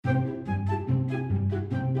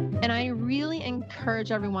And I really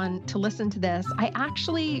encourage everyone to listen to this. I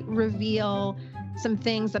actually reveal some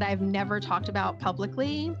things that I've never talked about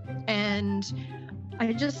publicly. And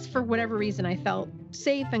I just, for whatever reason, I felt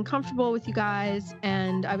safe and comfortable with you guys.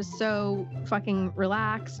 And I was so fucking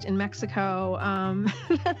relaxed in Mexico.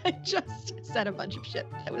 I just said a bunch of shit.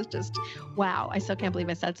 That was just, wow. I still can't believe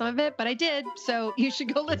I said some of it, but I did. So you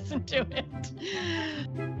should go listen to it.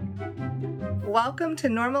 Welcome to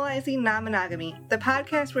Normalizing Non-Monogamy, the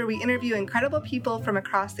podcast where we interview incredible people from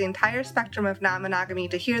across the entire spectrum of non-monogamy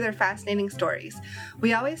to hear their fascinating stories.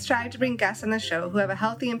 We always strive to bring guests on the show who have a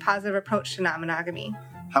healthy and positive approach to non-monogamy.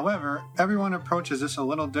 However, everyone approaches this a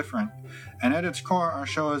little different, and at its core, our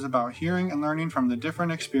show is about hearing and learning from the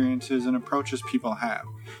different experiences and approaches people have.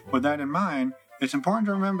 With that in mind, it's important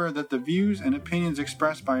to remember that the views and opinions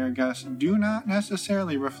expressed by our guests do not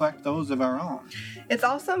necessarily reflect those of our own. It's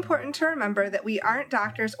also important to remember that we aren't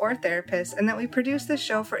doctors or therapists and that we produce this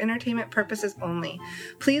show for entertainment purposes only.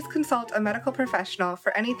 Please consult a medical professional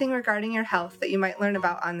for anything regarding your health that you might learn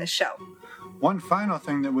about on this show. One final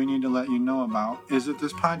thing that we need to let you know about is that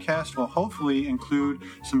this podcast will hopefully include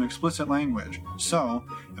some explicit language. So,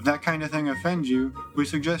 if that kind of thing offends you, we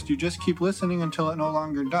suggest you just keep listening until it no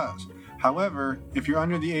longer does. However, if you're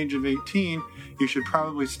under the age of 18, you should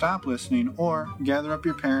probably stop listening or gather up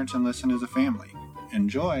your parents and listen as a family.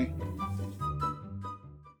 Enjoy.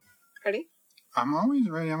 Ready? I'm always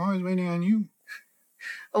ready. I'm always waiting on you.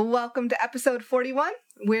 Welcome to episode 41.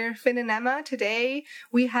 We're Finn and Emma. Today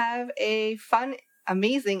we have a fun,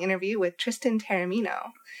 amazing interview with Tristan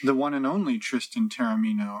Taormino. The one and only Tristan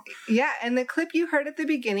Taormino. Yeah, and the clip you heard at the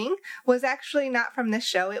beginning was actually not from this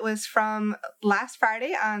show. It was from last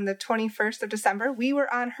Friday on the 21st of December. We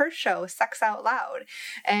were on her show, Sex Out Loud.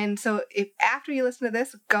 And so if after you listen to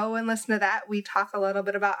this, go and listen to that. We talk a little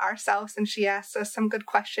bit about ourselves, and she asked us some good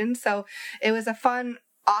questions. So it was a fun,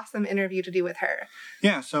 awesome interview to do with her.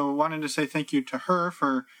 Yeah, so wanted to say thank you to her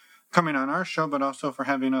for coming on our show, but also for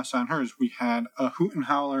having us on hers. We had a hoot and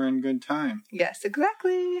howler and good time. Yes,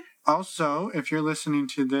 exactly. Also, if you're listening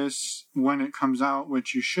to this when it comes out,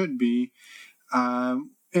 which you should be,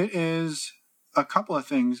 it is a couple of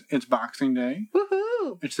things. It's Boxing Day.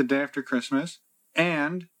 Woohoo! It's the day after Christmas.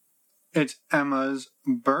 And it's Emma's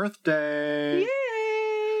birthday.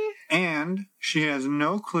 Yay! And she has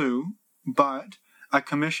no clue, but I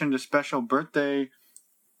commissioned a special birthday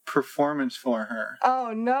performance for her.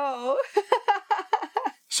 Oh, no.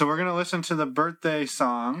 So we're going to listen to the birthday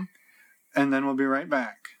song, and then we'll be right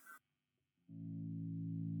back.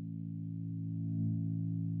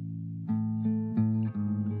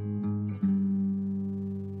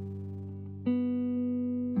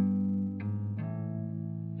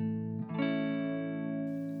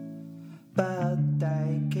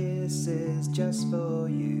 Birthday kisses just for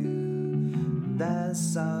you. There's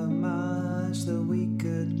so much that we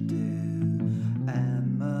could do.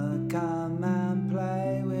 Emma, come and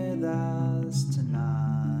play with us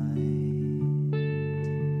tonight.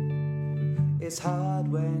 It's hard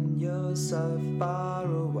when you're so far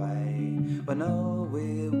away, when all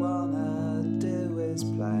we wanna do is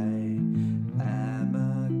play.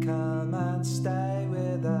 Emma, come and stay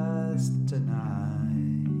with us tonight.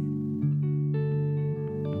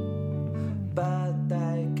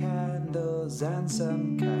 Birthday candles and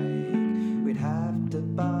some cake we'd have to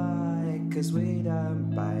buy, 'cause we don't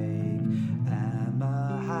bake.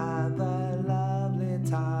 Emma, have a lovely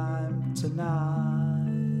time tonight.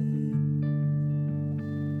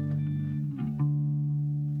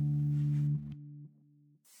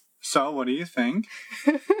 So, what do you think?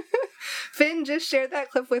 Finn just shared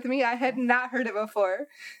that clip with me. I had not heard it before,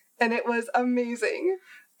 and it was amazing.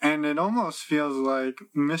 And it almost feels like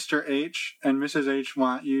Mr. H and Mrs. H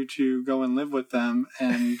want you to go and live with them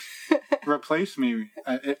and replace me.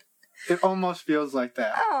 It almost feels like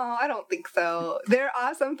that. Oh, I don't think so. They're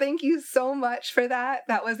awesome. Thank you so much for that.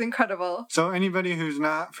 That was incredible. So anybody who's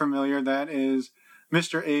not familiar, that is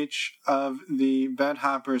Mr. H of the Bed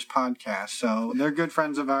Hoppers podcast. So they're good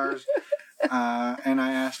friends of ours. And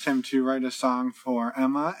I asked him to write a song for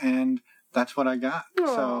Emma, and that's what I got. Aww,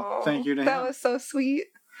 so thank you to him. That was so sweet.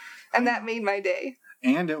 And that made my day.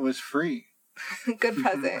 And it was free. Good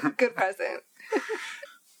present. Good present.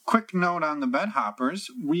 Quick note on the Bed Hoppers.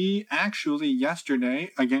 We actually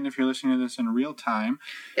yesterday, again, if you're listening to this in real time.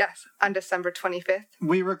 Yes, on December 25th.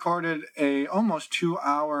 We recorded a almost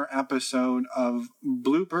 2-hour episode of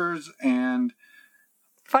bloopers and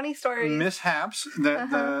funny stories, mishaps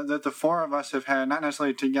that the four of us have had, not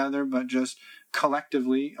necessarily together, but just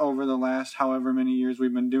collectively over the last however many years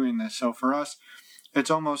we've been doing this. So for us, it's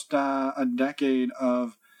almost a decade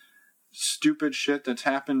of stupid shit that's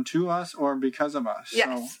happened to us or because of us.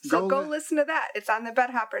 Yes. So go listen to that. It's on the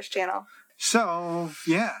Bedhoppers channel. So,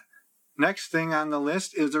 yeah. Next thing on the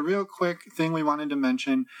list is a real quick thing we wanted to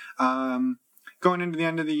mention. Going into the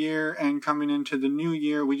end of the year and coming into the new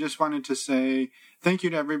year, we just wanted to say thank you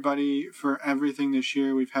to everybody for everything this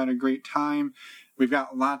year. We've had a great time. We've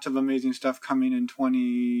got lots of amazing stuff coming in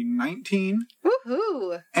 2019.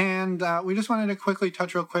 Woohoo! And we just wanted to quickly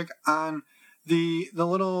touch real quick on the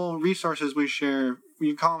little resources we share. You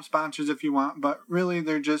can call them sponsors if you want, but really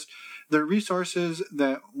they're resources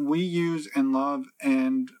that we use and love,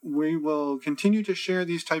 and we will continue to share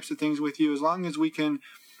these types of things with you as long as we can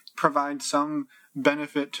provide some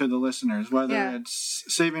benefit to the listeners, whether it's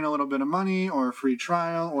saving a little bit of money or a free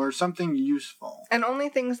trial or something useful. And only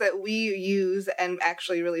things that we use and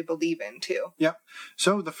actually really believe in, too. Yep.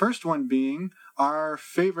 So the first one being our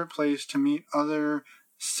favorite place to meet other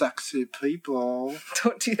sexy people.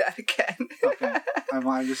 Don't do that again. Okay. I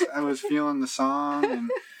was feeling the song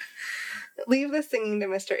and... Leave the singing to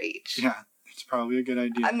Mr. H. Yeah. It's probably a good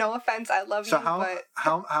idea. No offense, I love you, but...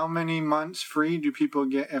 how many months free do people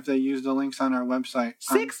get if they use the links on our website?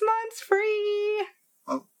 6 months free!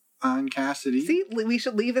 Oh, on Cassidy. See, we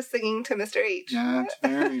should leave the singing to Mr. H. Yeah, that's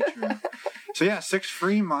very true. So yeah, 6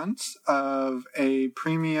 free months of a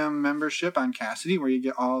premium membership on Cassidy where you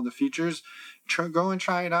get all the features. Go and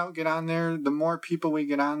try it out. Get on there. The more people we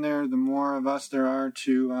get on there, the more of us there are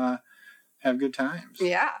to have good times.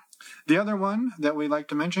 Yeah. The other one that we like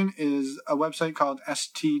to mention is a website called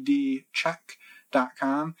stdcheck.com.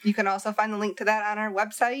 You can also find the link to that on our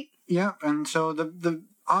website. Yeah, and so the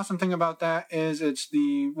awesome thing about that is it's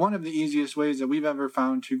one of the easiest ways that we've ever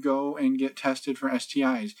found to go and get tested for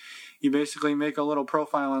STIs. You basically make a little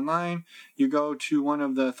profile online. You go to one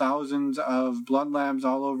of the thousands of blood labs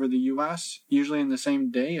all over the U.S., usually in the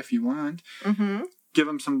same day if you want. Mm-hmm. Give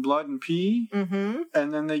them some blood and pee, mm-hmm.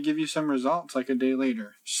 and then they give you some results like a day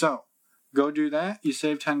later. So go do that. You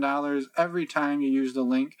save $10 every time you use the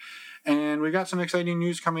link. And we got some exciting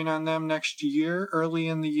news coming on them next year, early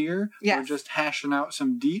in the year. Yes. We're just hashing out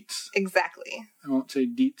some deets. Exactly. I won't say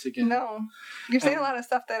deets again. No. You're saying a lot of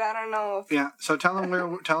stuff that I don't know. Yeah, so tell them where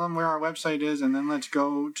our website is, and then let's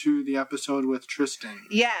go to the episode with Tristan.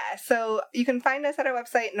 Yeah, so you can find us at our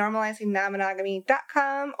website,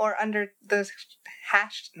 normalizingnonmonogamy.com, or under the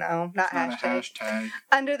hashtag.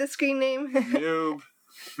 Under the screen name. Noob.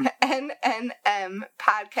 NNM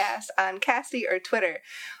podcast on Cassidy or Twitter.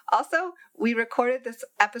 Also, we recorded this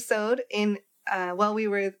episode while we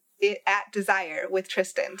were at Desire with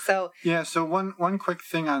Tristan. So yeah, so one quick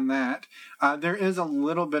thing on that. There is a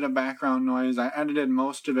little bit of background noise. I edited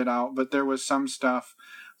most of it out, but there was some stuff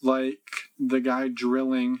like the guy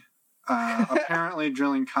drilling, apparently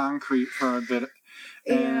drilling concrete for a bit.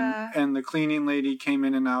 And the cleaning lady came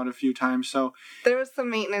in and out a few times. So there was some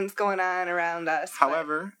maintenance going on around us.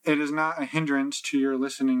 However, it is not a hindrance to your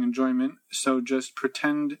listening enjoyment. So just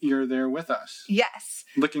pretend you're there with us. Yes.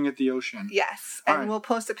 Looking at the ocean. Yes. And we'll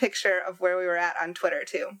post a picture of where we were at on Twitter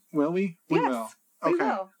too. Will we? We will. Okay. We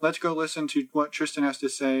will. Let's go listen to what Tristan has to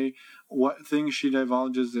say, what things she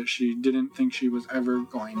divulges that she didn't think she was ever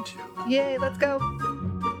going to. Yay, let's go.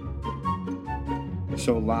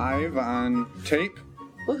 So live on tape.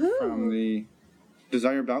 Woohoo. From the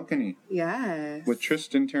Desire Balcony. Yes. With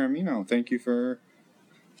Tristan Taormino. Thank you for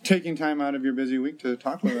taking time out of your busy week to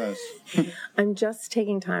talk with us. I'm just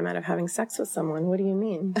taking time out of having sex with someone. What do you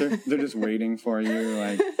mean? They're just waiting for you,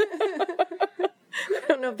 like... I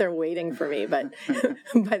don't know if they're waiting for me, but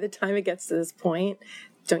by the time it gets to this point,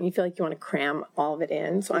 don't you feel like you want to cram all of it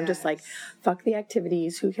in? So I'm just like, fuck the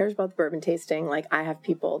activities. Who cares about the bourbon tasting? Like, I have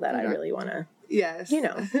people that I really want to, you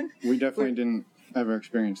know. We definitely didn't ever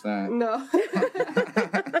experience that. No.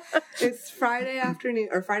 It's Friday afternoon,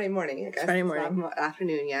 or Friday morning, I guess. Friday morning. It's not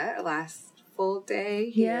afternoon yet. Our last full day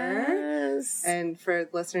here. Yes. And for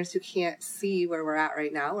listeners who can't see where we're at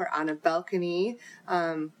right now, we're on a balcony,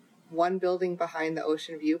 one building behind the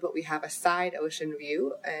ocean view, but we have a side ocean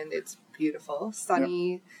view, and it's beautiful.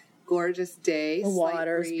 Sunny, gorgeous day. The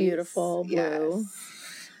water's beautiful, blue. Yes.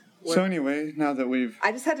 So anyway, now that we've...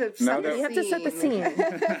 I just had to set the scene. You have to set the scene.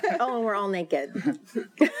 Oh, and we're all naked.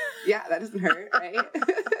 Yeah, that doesn't hurt, right?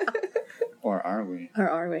 Or are we? Or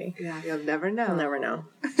are we? Yeah, you'll never know. You'll never know.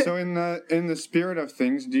 So in the spirit of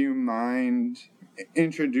things, do you mind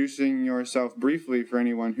introducing yourself briefly for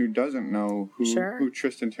anyone who doesn't know who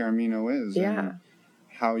Tristan Taormino is? Yeah. And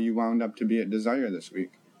how you wound up to be at Desire this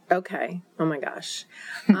week? Okay. Oh my gosh.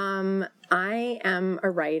 I am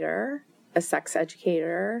a writer, a sex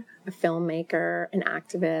educator, a filmmaker, an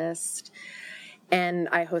activist, and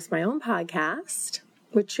I host my own podcast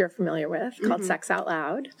which you're familiar with, called Sex Out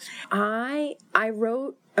Loud. I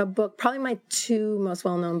wrote a book. Probably my two most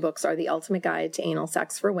well-known books are The Ultimate Guide to Anal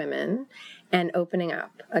Sex for Women and Opening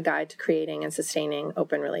Up, A Guide to Creating and Sustaining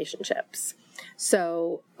Open Relationships.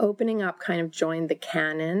 So Opening Up kind of joined the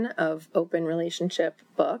canon of open relationship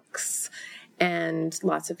books, and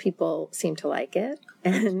lots of people seem to like it.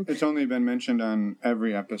 And it's only been mentioned on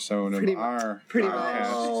every episode of our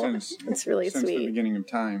podcast it's really since sweet. the beginning of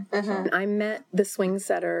time. So. I met the Swing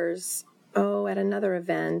Setters, at another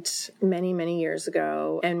event many, many years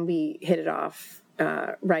ago, and we hit it off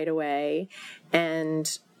right away.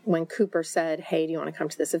 And when Cooper said, hey, do you want to come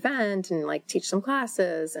to this event and like teach some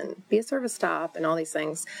classes and be a service stop and all these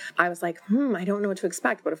things, I was like, I don't know what to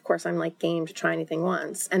expect, but of course I'm like game to try anything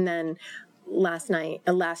once. And then last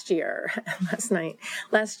year,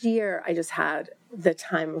 I just had the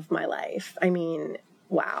time of my life. I mean,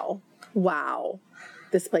 wow.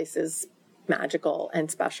 This place is magical and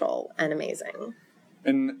special and amazing.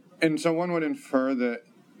 And so one would infer that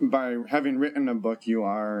by having written a book, you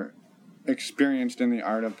are experienced in the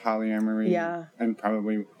art of polyamory and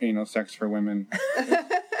probably anal sex for women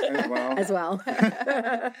as well.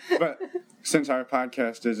 But since our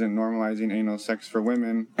podcast isn't normalizing anal sex for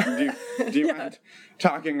women, do you mind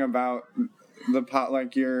talking about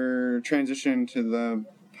your transition to the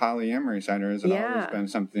polyamory side, or has it always been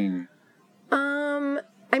something?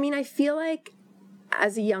 I mean, I feel like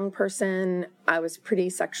as a young person, I was pretty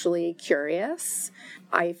sexually curious.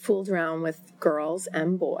 I fooled around with girls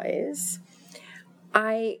and boys.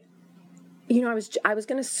 I was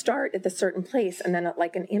going to start at a certain place, and then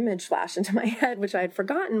like an image flashed into my head, which I had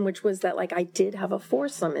forgotten, which was that like I did have a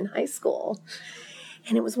foursome in high school.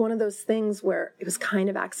 And it was one of those things where it was kind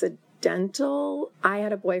of accidental. I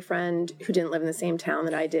had a boyfriend who didn't live in the same town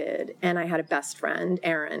that I did, and I had a best friend,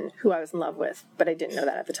 Aaron, who I was in love with, but I didn't know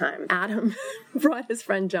that at the time. Adam brought his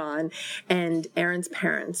friend John, and Aaron's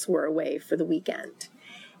parents were away for the weekend.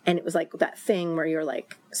 And it was like that thing where you're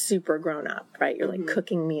like super grown up, right? You're like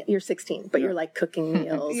cooking meals. You're 16, but you're like cooking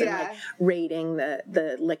meals and like raiding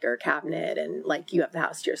the liquor cabinet, and like you have the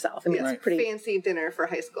house to yourself. I mean, it's pretty fancy dinner for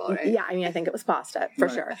high school, right? Yeah, I mean, I think it was pasta for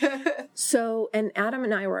sure. So, and Adam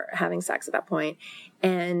and I were having sex at that point,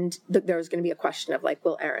 and there was going to be a question of like,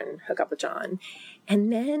 will Aaron hook up with John?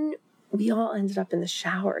 And then we all ended up in the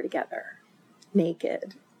shower together,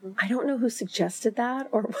 naked. I don't know who suggested that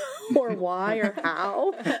or why or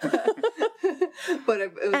how. But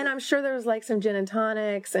and I'm sure there was like some gin and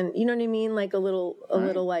tonics and you know what I mean? Like a little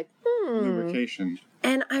like, lubrication.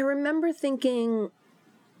 And I remember thinking,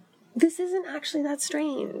 this isn't actually that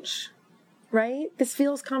strange, right? This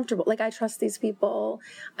feels comfortable. Like I trust these people.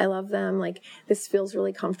 I love them. Like this feels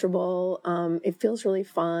really comfortable. It feels really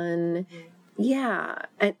fun. Yeah.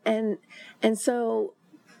 And so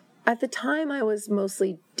at the time, I was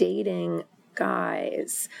mostly dating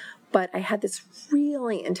guys, but I had this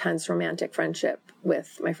really intense romantic friendship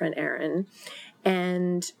with my friend Aaron.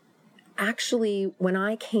 And actually, when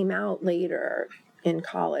I came out later in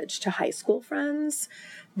college to high school friends,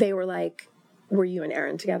 they were like, were you and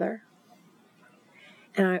Aaron together?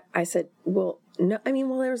 And I said, well, no. I mean,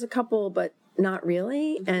 well, there was a couple, but not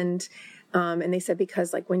really. And they said,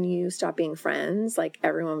 because like when you stopped being friends, like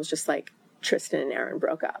everyone was just like, Tristan and Aaron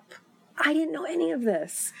broke up. I didn't know any of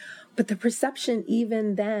this. But the perception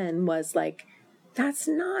even then was like, that's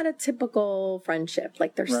not a typical friendship.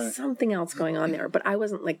 Like there's something else going on there. But I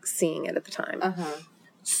wasn't like seeing it at the time.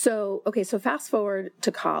 So fast forward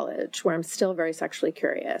to college where I'm still very sexually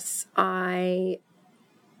curious. I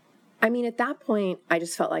mean, at that point, I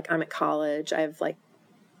just felt like I'm at college. I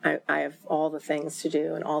have all the things to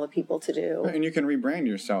do and all the people to do. And you can rebrand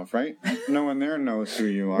yourself, right? No one there knows who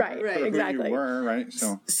you are. Right, exactly. Who you were, right?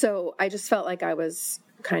 So I just felt like I was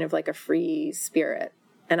kind of like a free spirit.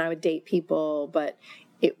 And I would date people, but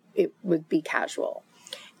it would be casual.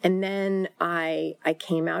 And then I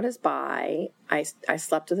came out as bi. I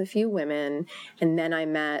slept with a few women. And then I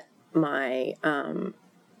met my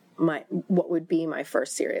what would be my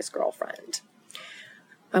first serious girlfriend.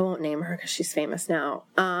 I won't name her because she's famous now.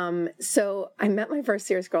 So I met my first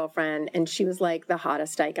serious girlfriend, and she was like the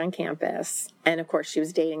hottest dyke on campus. And of course, she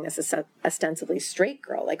was dating this ostensibly straight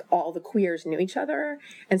girl. Like all the queers knew each other,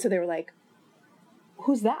 and so they were like,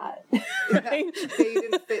 "Who's that?" Right? They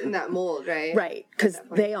didn't fit in that mold, right? Right, because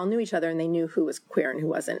they all knew each other, and they knew who was queer and who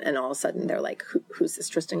wasn't. And all of a sudden, they're like, "Who's this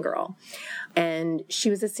Tristan girl?" And she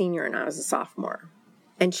was a senior, and I was a sophomore.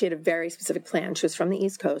 And she had a very specific plan. She was from the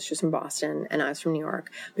East Coast. She was from Boston, and I was from New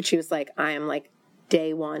York. But she was like, I am like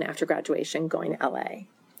day one after graduation going to LA.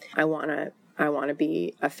 I want to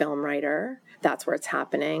be a film writer. That's where it's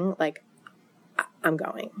happening. Like, I'm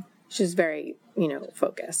going. She was very,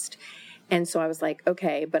 focused. And so I was like,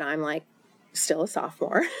 okay, but I'm like still a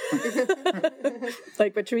sophomore.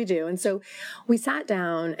 Like, what should we do? And so we sat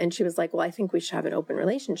down and she was like, well, I think we should have an open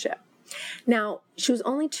relationship. Now, she was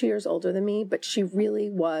only 2 years older than me, but she really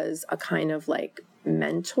was a kind of like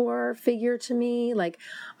mentor figure to me. Like,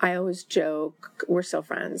 I always joke, we're still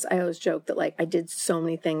friends. I always joke that like I did so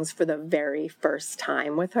many things for the very first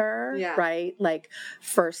time with her, right? Like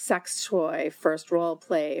first sex toy, first role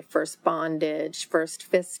play, first bondage,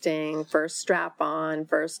 first fisting, first strap on,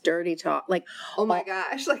 first dirty talk. Like, oh my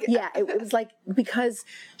gosh. Like, yeah, it was like, because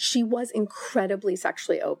she was incredibly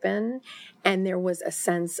sexually open, and there was a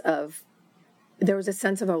sense of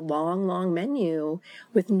a long, long menu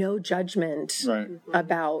with no judgment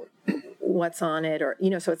about what's on it, or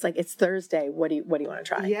so it's like, it's Thursday. What do you want to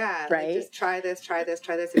try? Yeah, right. Like, just try this.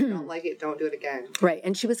 If you don't like it, don't do it again. Right.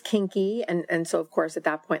 And she was kinky, and so of course at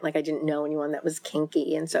that point, like, I didn't know anyone that was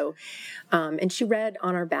kinky, and so and she read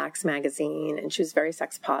On Our Backs magazine, and she was very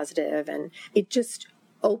sex positive, and it just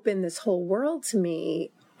opened this whole world to me.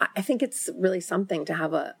 I think it's really something to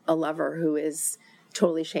have a lover who is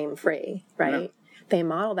totally shame-free, right? Yeah. They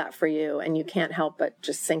model that for you, and you can't help but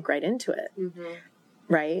just sink right into it,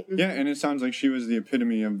 right? Yeah, and it sounds like she was the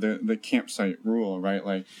epitome of the campsite rule, right?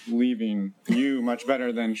 Like, leaving you much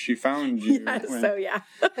better than she found you. Yes, so yeah.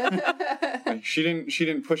 Like, she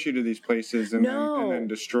didn't push you to these places and then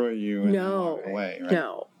destroy you and then walk away, right?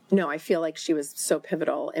 No, I feel like she was so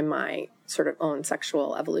pivotal in my sort of own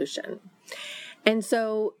sexual evolution. And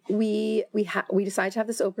so we decided to have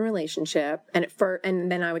this open relationship, and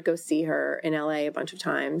then I would go see her in LA a bunch of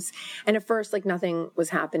times. And at first, like, nothing was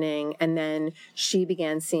happening, and then she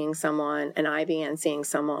began seeing someone, and I began seeing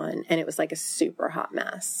someone, and it was like a super hot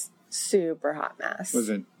mess. Was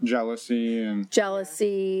it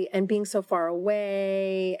jealousy and being so far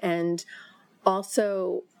away, and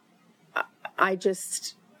also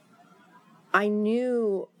I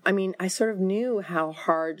sort of knew how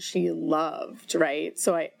hard she loved, right?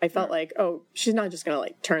 So I felt like, oh, she's not just going to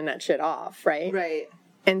like turn that shit off, right? Right.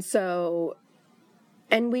 And so,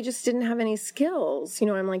 and we just didn't have any skills.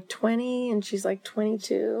 I'm like 20 and she's like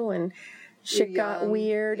 22, and shit got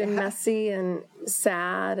weird and messy and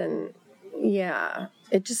sad, and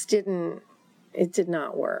it just did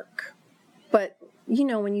not work. But,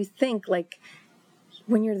 when you think like,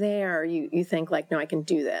 when you're there, you think like, no, I can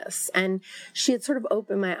do this. And she had sort of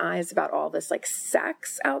opened my eyes about all this like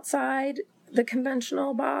sex outside the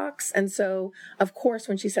conventional box. And so, of course,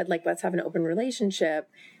 when she said like, let's have an open relationship,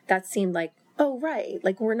 that seemed like, oh, right.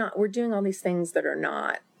 Like, we're doing all these things that are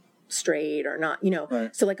not straight or not,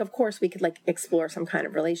 Right. So like, of course we could like explore some kind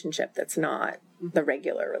of relationship that's not the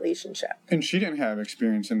regular relationship. And she didn't have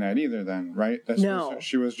experience in that either then, right?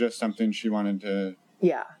 She was just something she wanted to.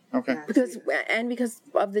 Yeah. Okay. Because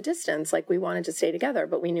of the distance, like, we wanted to stay together,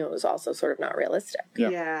 but we knew it was also sort of not realistic.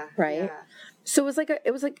 Yeah. Right. Yeah. So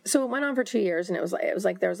so it went on for 2 years, and it was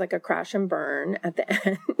like there was like a crash and burn at the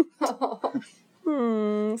end.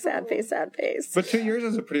 Sad face. But 2 years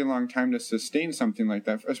is a pretty long time to sustain something like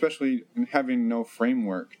that, especially having no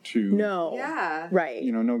framework to. No. Yeah. Right.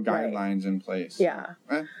 No guidelines in place. Yeah.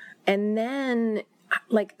 And then,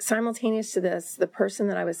 like, simultaneous to this, the person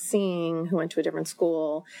that I was seeing, who went to a different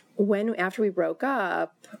school, after we broke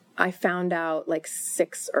up, I found out like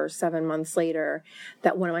 6 or 7 months later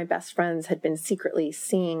that one of my best friends had been secretly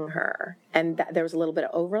seeing her, and that there was a little bit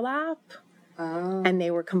of overlap. Oh. And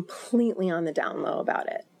they were completely on the down low about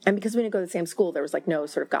it. And because we didn't go to the same school, there was like no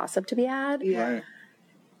sort of gossip to be had. Yeah. Right.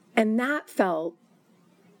 And that felt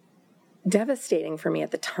devastating for me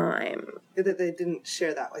at the time. That they didn't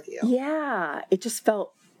share that with you. Yeah. It just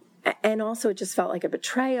felt, and also it just felt like a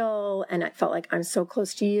betrayal. And I felt like, I'm so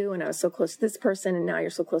close to you, and I was so close to this person, and now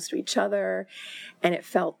you're so close to each other. And it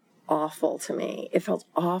felt awful to me.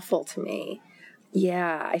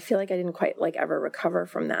 Yeah, I feel like I didn't quite like ever recover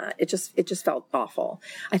from that. It just felt awful.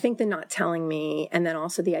 I think the not telling me, and then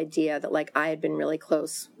also the idea that like I had been really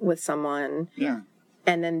close with someone. Yeah.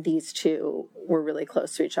 And then these two were really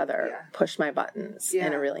close to each other, pushed my buttons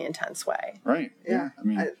in a really intense way. Right. Yeah. I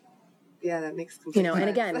mean, that makes complete sense. And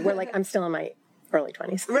again, we're like, I'm still in my early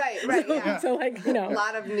 20s. Right. Yeah. So like, a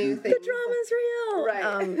lot of new things. The drama's real.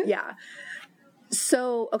 Right. Yeah.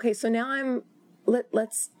 So, okay. So now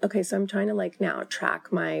so I'm trying to like now track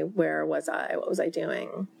where was I? What was I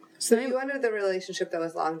doing? So you ended the relationship that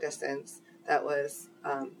was long distance, that was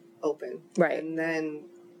open. Right. And then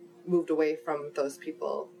moved away from those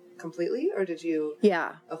people completely, or did you?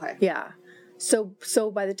 Yeah. Okay. Yeah. So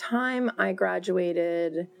by the time I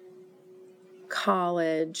graduated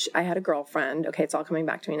college, I had a girlfriend. Okay, it's all coming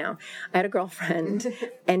back to me now. I had a girlfriend,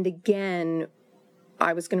 and again,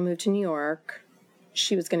 I was going to move to New York.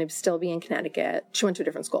 She was going to still be in Connecticut. She went to a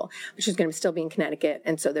different school, but she was going to still be in Connecticut.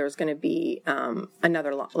 And so there was going to be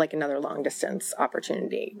another long distance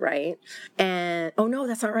opportunity, right? And, oh no,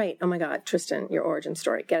 that's not right. Oh my God, Tristan, your origin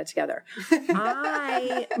story, get it together.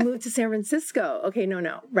 I moved to San Francisco. Okay,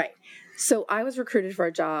 no, right. So I was recruited for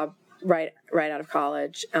a job right out of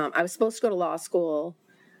college. I was supposed to go to law school.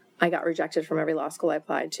 I got rejected from every law school I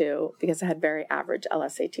applied to because I had very average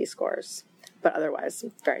LSAT scores, but otherwise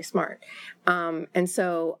very smart. And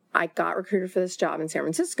so I got recruited for this job in San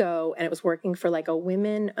Francisco, and it was working for like a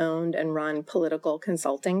women-owned and run political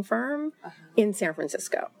consulting firm in San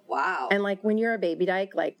Francisco. Wow. And like when you're a baby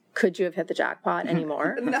dyke, like could you have hit the jackpot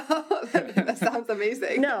anymore? No, that sounds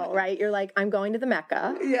amazing. No, right? You're like, I'm going to the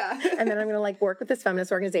Mecca. Yeah. And then I'm going to like work with this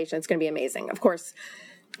feminist organization. It's going to be amazing. Of course,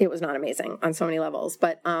 it was not amazing on so many levels.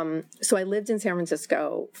 But so I lived in San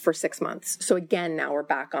Francisco for 6 months. So again, now we're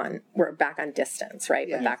back on distance, right?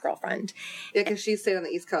 Yes. With that girlfriend. Yeah, because she stayed on the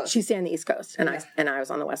East Coast. She stayed on the East Coast, and I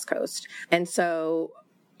was on the West Coast. And so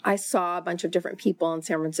I saw a bunch of different people in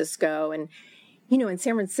San Francisco, and you know, in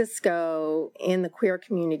San Francisco, in the queer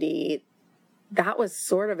community, that was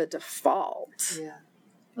sort of a default. Yeah.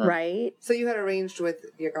 Right? So you had arranged with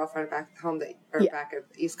your girlfriend back home back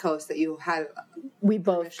at the East Coast that you had we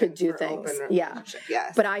both could do for things. open Yeah. relationship.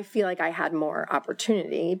 Yes. But I feel like I had more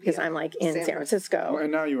opportunity because I'm like in San Francisco. Well,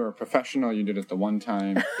 and now you were a professional. You did it the one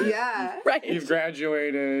time. Yeah. Right. You've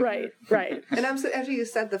graduated. Right. And after you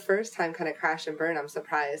said the first time kind of crash and burn, I'm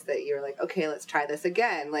surprised that you were like, okay, let's try this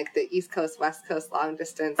again. Like the East Coast, West Coast, long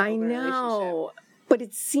distance. I open know. But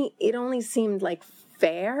it only seemed like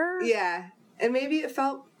fair. relationship. Yeah. And maybe it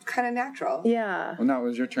felt kind of natural. Yeah. Well, now it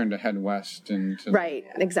was your turn to head west into Right.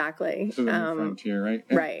 Exactly. to the new frontier, right?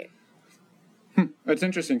 Right. It's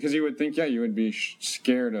interesting because you would think, you would be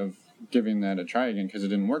scared of giving that a try again because it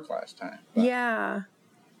didn't work last time. But. Yeah.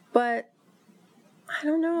 But I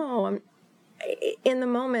don't know. In the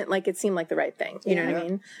moment, like it seemed like the right thing. You know what I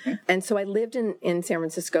mean? Yeah. And so I lived in San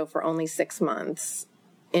Francisco for only 6 months,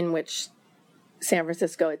 in which San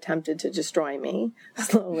Francisco attempted to destroy me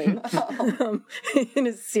slowly in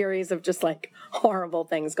a series of just like horrible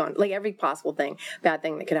things going, like every possible bad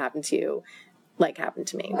thing that could happen to you, like happened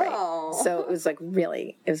to me. Right. Oh. So it was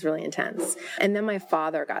really intense. And then my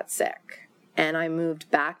father got sick and I moved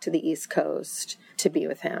back to the East Coast to be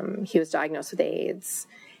with him. He was diagnosed with AIDS,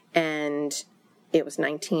 and it was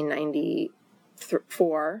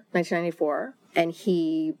 1994. And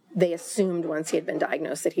they assumed once he had been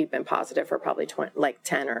diagnosed that he'd been positive for probably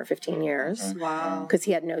 10 or 15 years. Wow. Because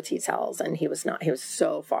he had no T cells and he was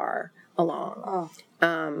so far along. Oh.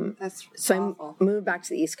 That's So awful. I moved back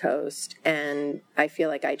to the East Coast, and I feel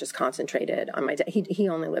like I just concentrated on my dad. He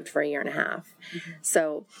only lived for a year and a half. Mm-hmm.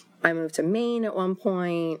 So I moved to Maine at one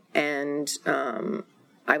point, and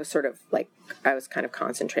I was kind of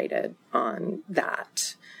concentrated on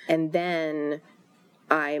that. And then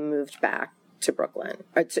I moved back to Brooklyn,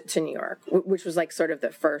 or to New York, which was like sort of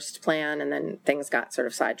the first plan, and then things got sort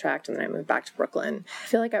of sidetracked, and then I moved back to Brooklyn. I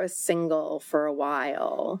feel like I was single for a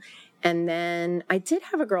while, and then I did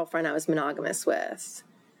have a girlfriend I was monogamous with.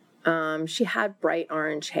 She had bright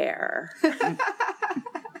orange hair.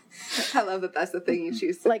 I love that that's the thing you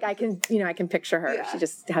choose. Like I can picture her. Yeah. She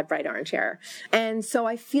just had bright orange hair. And so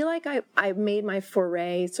I feel like I made my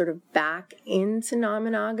foray sort of back into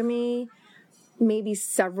non-monogamy maybe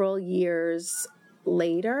several years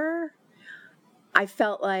later. I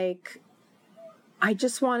felt like I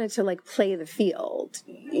just wanted to like play the field.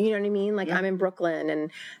 You know what I mean? Like I'm in Brooklyn, and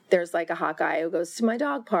there's like a hot guy who goes to my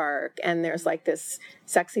dog park, and there's like this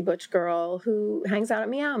sexy butch girl who hangs out at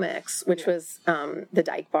Meow Mix, which was the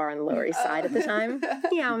dyke bar on the Lower East Side at the time.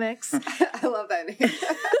 Meow Mix. I love that name.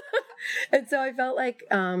 And so I felt like,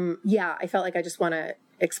 I felt like I just want to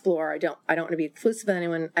explore. I don't want to be exclusive with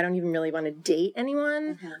anyone. I don't even really want to date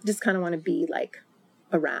anyone. I just kind of want to be like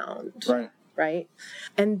around. Right.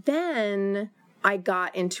 And then I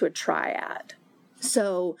got into a triad.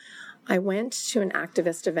 So I went to an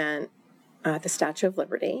activist event at the Statue of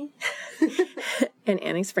Liberty, and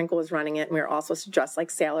Annie Sprinkle was running it, and we were all supposed to dress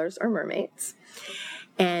like sailors or mermaids.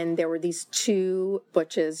 And there were these two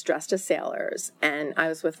butches dressed as sailors, and I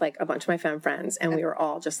was with like a bunch of my femme friends, and we were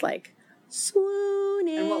all just like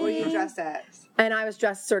swooning. And what were you dressed as? And I was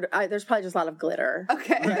dressed sort of, there's probably just a lot of glitter.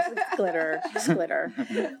 Okay. glitter.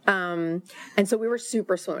 And so we were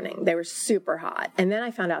super swooning. They were super hot. And then I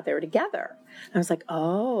found out they were together. I was like,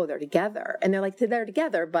 oh, they're together. And they're like, they're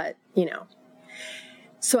together, but, you know.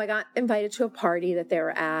 So I got invited to a party that they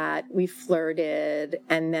were at. We flirted.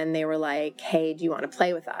 And then they were like, hey, do you want to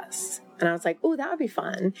play with us? And I was like, oh, that would be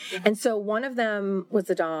fun. And so one of them was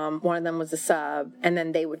the dom, one of them was the sub, and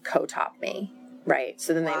then they would co-top me, right?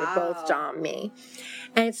 So then they would both dom me.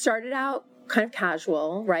 And it started out kind of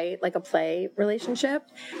casual, right? Like a play relationship.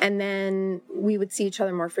 And then we would see each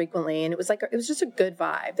other more frequently. And it was just a good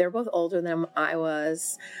vibe. They were both older than I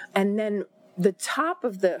was. And then the top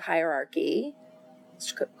of the hierarchy,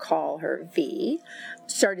 let's call her V,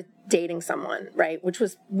 started dating someone, right? Which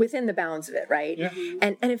was within the bounds of it, right? Yeah.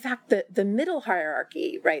 And in fact, the middle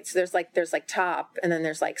hierarchy, right? So there's like top, and then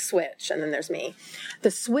there's like switch, and then there's me.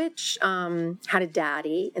 The switch had a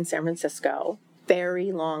daddy in San Francisco,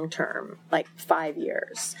 very long term, like 5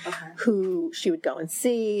 years, who she would go and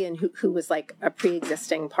see, and who was like a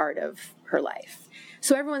pre-existing part of her life.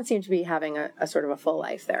 So everyone seemed to be having a sort of a full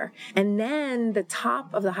life there. And then the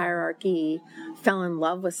top of the hierarchy fell in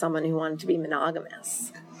love with someone who wanted to be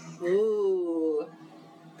monogamous. Ooh.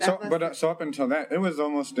 So up until that, it was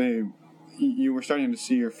almost you were starting to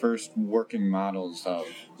see your first working models of.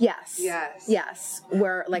 Yes.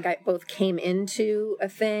 Where like I both came into a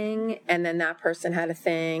thing, and then that person had a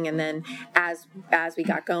thing, and then as we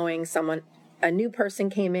got going, a new person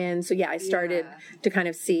came in. So I started to kind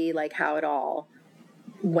of see like how it all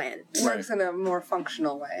went. Works in a more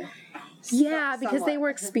functional way. Yeah, because they were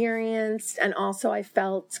experienced, and also I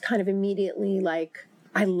felt kind of immediately like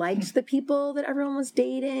I liked the people that everyone was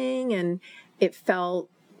dating, and it felt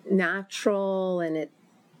natural, and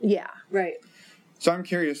Right. So I'm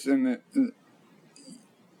curious,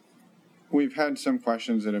 we've had some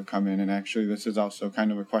questions that have come in, and actually this is also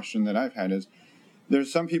kind of a question that I've had, is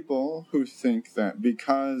there's some people who think that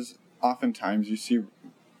because oftentimes you see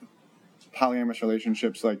polyamorous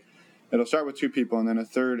relationships, like it'll start with two people and then a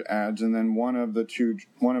third adds, and then one of the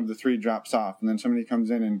three drops off, and then somebody comes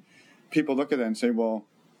in and people look at that and say, well,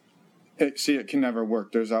 it can never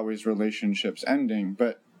work. There's always relationships ending.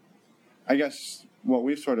 But I guess what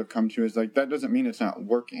we've sort of come to is like, that doesn't mean it's not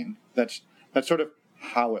working. That's sort of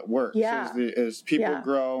how it works. Yeah. Is people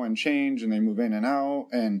grow and change and they move in and out,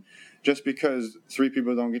 and just because three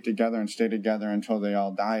people don't get together and stay together until they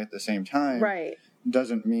all die at the same time, right,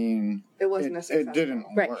 doesn't mean it wasn't a success. It didn't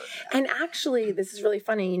work. And actually, this is really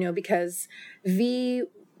funny, because V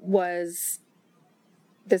was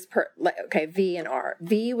V and R.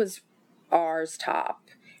 V was R's top,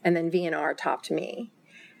 and then V and R topped me.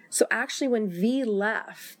 So actually, when V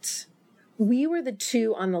left, we were the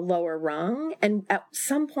two on the lower rung, and at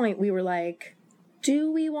some point we were like,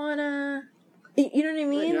 do we want to... You know what I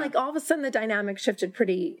mean? Yeah. Like all of a sudden the dynamic shifted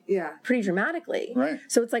pretty dramatically. Right.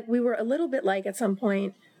 So it's like we were a little bit like at some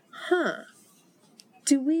point,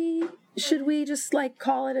 should we just like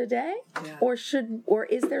call it a day? Yeah. Or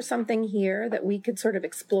is there something here that we could sort of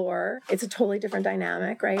explore? It's a totally different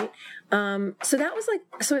dynamic, right? So that was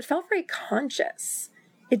so it felt very conscious.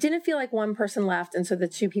 It didn't feel like one person left and so the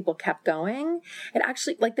two people kept going. It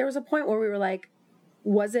actually, there was a point where we were like,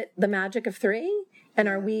 was it the magic of three? And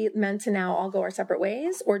are we meant to now all go our separate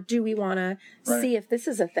ways? Or do we want to see if this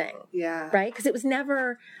is a thing? Yeah. Right? Because it was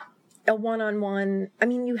never a one-on-one. I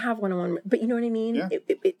mean, you have one-on-one, but you know what I mean? Yeah.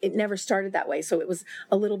 It never started that way. So it was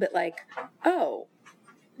a little bit like, oh,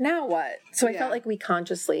 now what? So I felt like we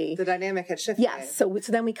consciously... The dynamic had shifted. Yes. So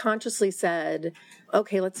then we consciously said,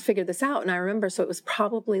 okay, let's figure this out. And I remember, so it was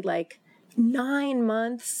probably 9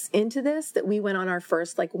 months into this that we went on our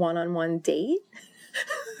first one-on-one date.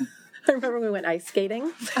 I remember we went ice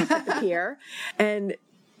skating at the pier, and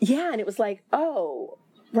it was like, oh,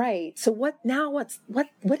 right. So what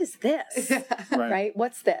is this? Right.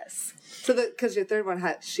 What's this? So because your third one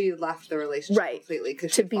she left the relationship completely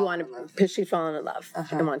because she'd fallen in love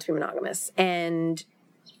and wanted to be monogamous. And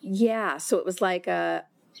so it was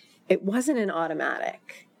it wasn't an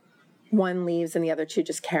automatic. One leaves and the other two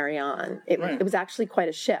just carry on. It was actually quite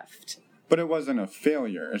a shift. But it wasn't a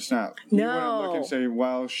failure. It's not. You wouldn't look and say,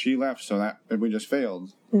 well, she left, so that we just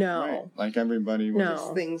failed. No. Right? Like everybody was.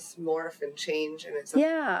 No. Things morph and change, and it's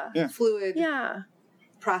a fluid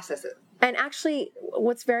process. And actually,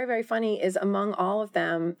 what's very, very funny is among all of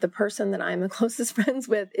them, the person that I'm the closest friends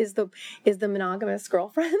with is the monogamous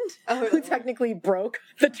girlfriend who technically broke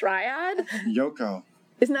the triad. Yoko.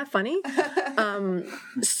 Isn't that funny?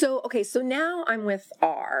 So now I'm with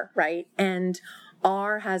R, right? And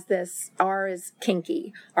R is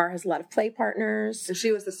kinky. R has a lot of play partners. And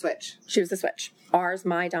she was the switch. R is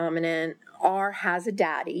my dominant. R has a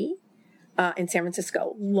daddy in San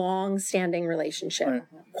Francisco. Long-standing relationship.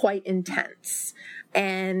 Quite intense.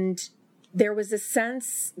 And there was a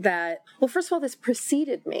sense that, well, first of all, this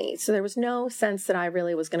preceded me. So there was no sense that I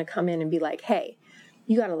really was going to come in and be like, hey,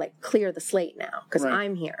 you got to clear the slate now because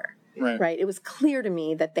I'm here. Right. It was clear to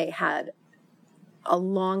me that they had a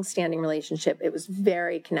long-standing relationship. It was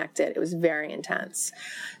very connected. It was very intense.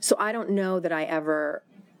 So I don't know that I ever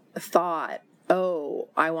thought, oh,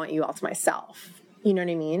 I want you all to myself. You know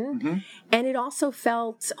what I mean? Mm-hmm. And it also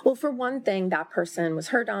felt, well, for one thing, that person was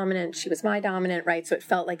her dominant, she was my dominant, right? So it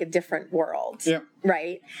felt like a different world,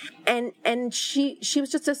 right? And she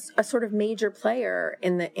was just a sort of major player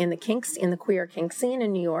in the queer kink scene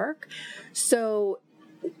in New York. So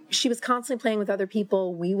she was constantly playing with other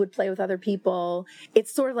people. We would play with other people.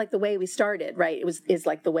 It's sort of like the way we started, right? Is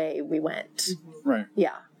like the way we went. Mm-hmm. Right.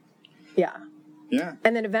 Yeah. Yeah. Yeah.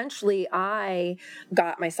 And then eventually I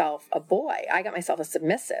got myself a boy. I got myself a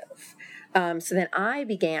submissive. So then I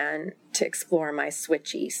began to explore my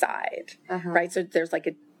switchy side, right? So there's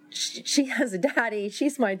like she has a daddy,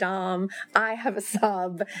 she's my dom, I have a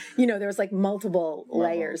sub. You know, there's like multiple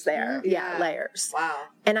layers there. Yeah, layers. Wow.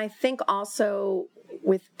 And I think also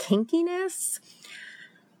with kinkiness,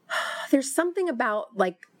 there's something about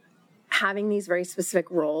like having these very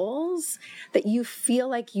specific roles that you feel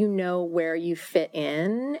like you know where you fit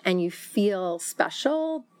in and you feel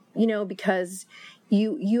special, you know, because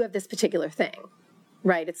you have this particular thing,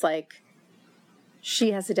 right? It's like,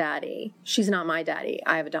 she has a daddy. She's not my daddy.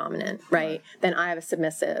 I have a dominant, right? Then I have a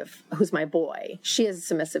submissive who's my boy. She has a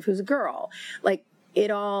submissive who's a girl. Like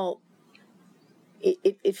it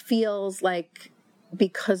feels like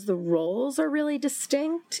because the roles are really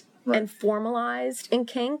distinct and formalized in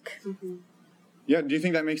kink. Mm-hmm. Yeah, do you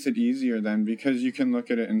think that makes it easier then? Because you can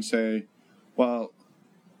look at it and say, well,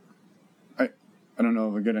 I don't know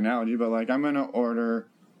of a good analogy, but like I'm going to order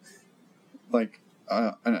like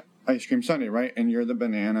an ice cream sundae, right? And you're the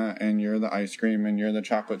banana and you're the ice cream and you're the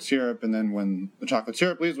chocolate syrup. And then when the chocolate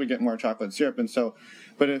syrup leaves, we get more chocolate syrup. And so,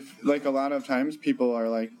 but if like a lot of times people are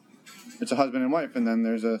like, it's a husband and wife, and then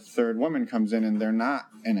there's a third woman comes in and they're not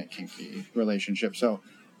in a kinky relationship. So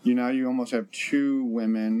you almost have two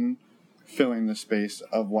women filling the space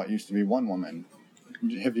of what used to be one woman.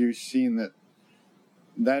 Have you seen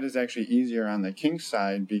that is actually easier on the kink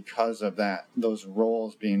side because of those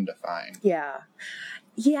roles being defined? Yeah.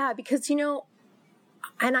 Yeah, because,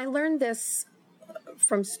 and I learned this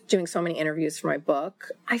from doing so many interviews for my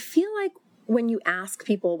book. I feel like when you ask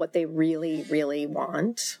people what they really, really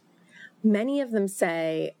want, many of them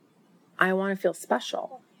say, I want to feel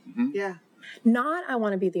special. Mm-hmm. Yeah. Not, I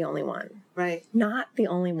want to be the only one. Right. Not the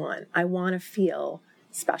only one. I want to feel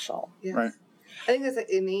special. Yes. Right. I think that's an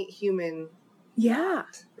innate human. Yeah.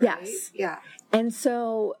 Act, right? Yes. Yeah. And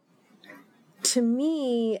so, to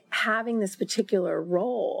me, having this particular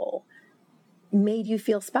role made you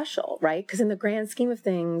feel special, right? Because in the grand scheme of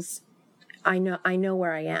things, I know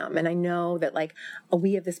where I am, and I know that like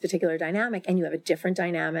we have this particular dynamic, and you have a different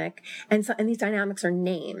dynamic, and these dynamics are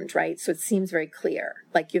named, right? So it seems very clear.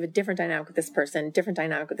 Like you have a different dynamic with this person, different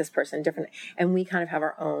dynamic with this person, different, and we kind of have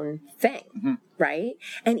our own thing, right?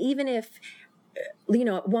 And even if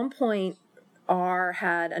at one point R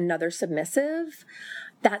had another submissive.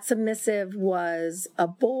 That submissive was a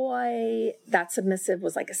boy. That submissive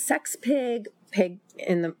was like a sex pig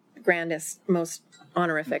in the grandest, most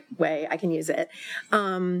honorific way I can use it.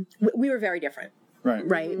 We were very different.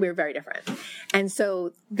 Right. We were very different. And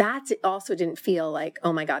so that also didn't feel like,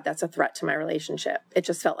 oh my God, that's a threat to my relationship. It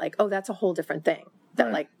just felt like, oh, that's a whole different thing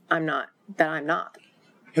that like, I'm not.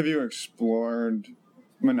 Have you explored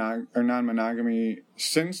non-monogamy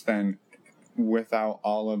since then without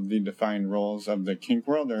all of the defined roles of the kink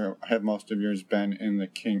world, or have most of yours been in the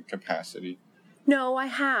kink capacity? No, I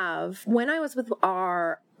have. When I was with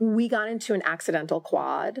R, we got into an accidental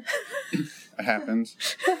quad. It happens.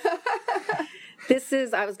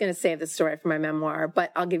 I was going to save this story for my memoir,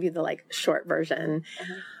 but I'll give you the short version.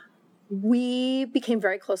 We became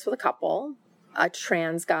very close with a couple, a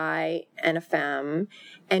trans guy and a femme,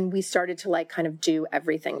 and we started to kind of do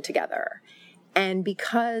everything together. And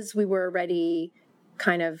because we were already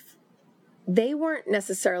they weren't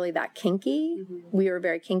necessarily that kinky. Mm-hmm. We were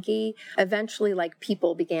very kinky. Eventually,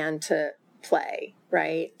 people began to play,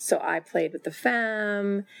 right? So I played with the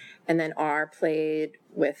femme, and then R played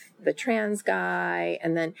with the trans guy,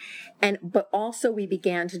 but also we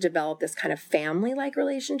began to develop this kind of family-like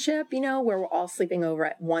relationship, where we're all sleeping over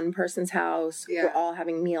at one person's house. Yeah. We're all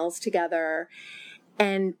having meals together,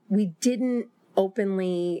 and we didn't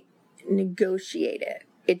openly negotiate it.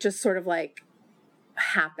 It just sort of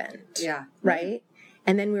happened. Yeah. Right?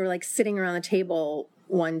 And then we were sitting around the table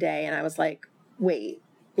one day, and I was like, wait,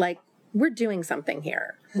 we're doing something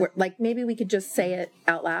here. We're, maybe we could just say it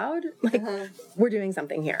out loud. We're doing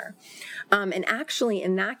something here. And actually,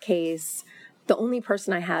 in that case, the only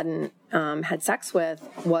person I hadn't had sex with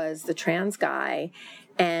was the trans guy.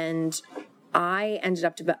 And I ended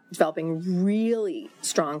up developing really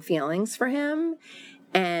strong feelings for him,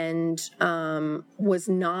 and was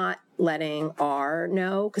not letting R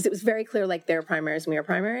know, because it was very clear, like, they're primaries and we are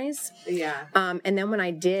primaries. Yeah. And then when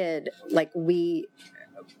I did, like, we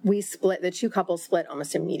split, the two couples split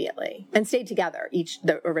almost immediately and stayed together,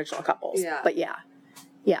 the original couples. Yeah. But yeah,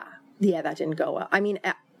 that didn't go well. I mean,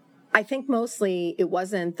 I think mostly it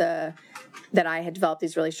wasn't that I had developed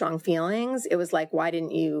these really strong feelings. It was like, why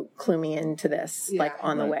didn't you clue me into this, like,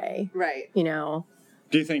 on the way? Right. You know?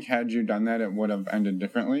 Do you think had you done that, it would have ended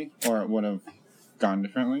differently, or it would have gone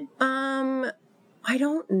differently? I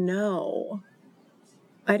don't know.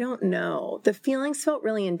 The feelings felt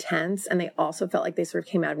really intense, and they also felt like they sort of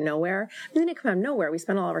came out of nowhere. I mean, they didn't come out of nowhere. We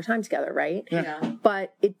spent all of our time together, right? Yeah.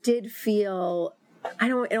 But it did feel,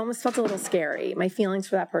 it almost felt a little scary. My feelings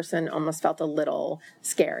for that person almost felt a little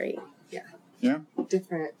scary. Yeah. Yeah.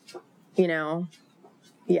 Different. You know?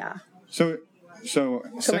 Yeah. So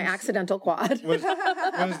my accidental quad. was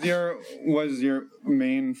your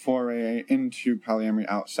main foray into polyamory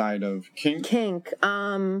outside of kink? Kink.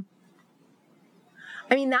 I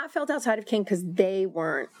mean, that felt outside of kink because they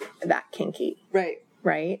weren't that kinky. Right.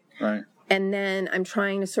 Right? Right. And then I'm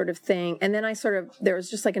trying to sort of think, and then there was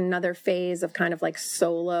just like another phase of kind of like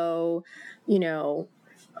solo, you know,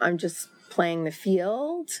 I'm just playing the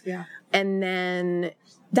field. Yeah. And then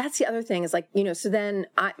that's the other thing is like, you know, so then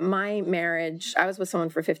my marriage, I was with someone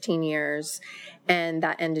for 15 years and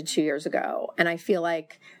that ended 2 years ago. And I feel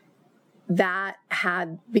like that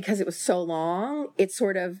because it was so long, it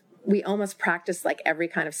sort of, we almost practiced like every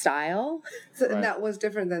kind of style. So Right. that was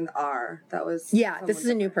different than R. That was This is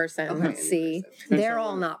a new person. Okay, Let's see. new They're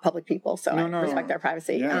all not public people, so I respect their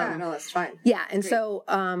privacy. Yeah. Yeah, no, that's fine. Yeah, and Great. so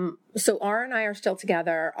R and I are still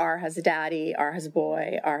together. R has a daddy. R has a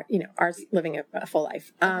boy. R's living a full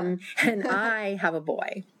life. And I have a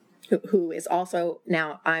boy who is also,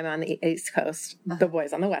 now I'm on the East Coast. The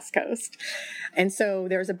boy's on the West Coast. And so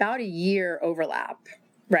there's about a year overlap,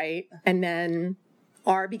 right? And then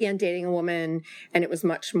R began dating a woman, and it was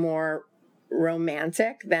much more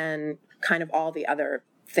romantic than kind of all the other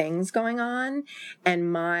things going on.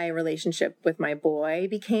 And my relationship with my boy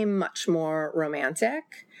became much more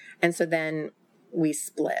romantic. And so then we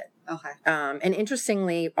split. Okay. And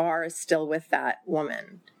interestingly, R is still with that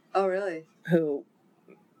woman Oh, really? who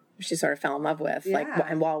she sort of fell in love with, like, Yeah.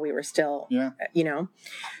 and while we were still, Yeah. you know.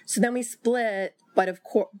 So then we split, but of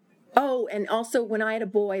course, and also when I had a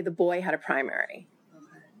boy, the boy had a primary.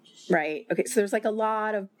 Right. Okay. So there's like a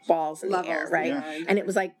lot of balls in the air, right? Yeah. And it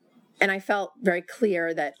was like, and I felt very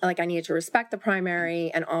clear that like I needed to respect the primary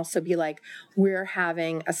and also be like, we're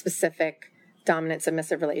having a specific dominant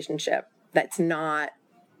submissive relationship that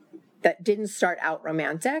didn't start out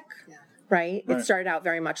romantic, right? Right. It started out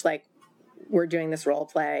very much like we're doing this role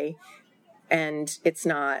play and it's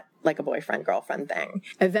not like a boyfriend girlfriend thing.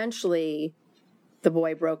 Eventually the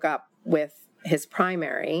boy broke up with his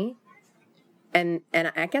primary. And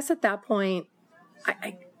I guess at that point,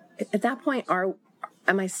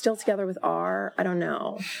 am I still together with R? I don't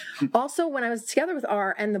know. Also, when I was together with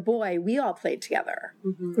R and the boy, we all played together,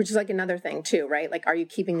 which is like another thing too, right? Like, are you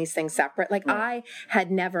keeping these things separate? Like, I had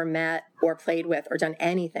never met or played with or done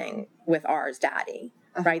anything with R's daddy,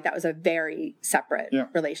 right? That was a very separate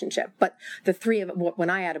relationship. But the three of, when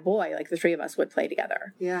I had a boy, like the three of us would play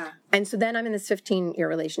together. Yeah. And so then I'm in this 15-year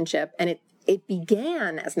relationship, and it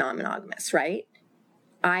began as non-monogamous, right?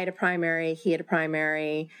 I had a primary, he had a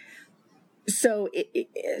primary. So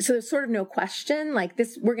so there's sort of no question, like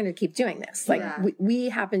this, we're going to keep doing this. Like we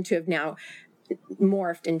happen to have now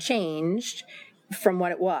morphed and changed from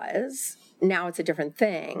what it was. Now it's a different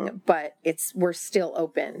thing, but we're still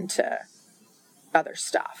open to other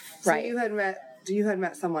stuff, right? So you had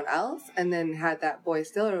met someone else and then had that boy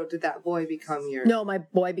still, or did that boy become your... No, my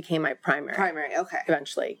boy became my primary. Primary, okay.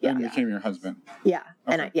 Eventually, yeah. And became your husband. Yeah,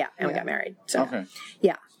 and Okay. we got married. So. Okay.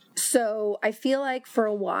 Yeah. So I feel like for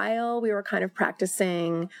a while we were kind of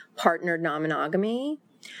practicing partnered non-monogamy.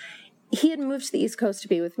 He had moved to the East Coast to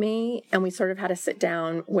be with me, and we sort of had a sit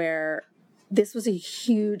down where this was a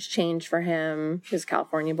huge change for him. He was a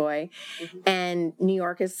California boy, and New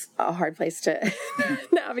York is a hard place to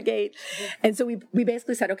navigate. And so we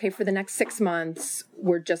basically said, okay, for the next 6 months,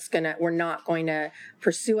 we're not going to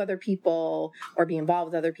pursue other people or be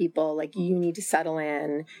involved with other people. Like, you need to settle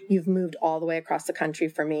in. You've moved all the way across the country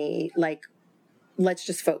for me. Like, let's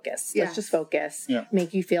just focus. Yes. Let's just focus. Yeah.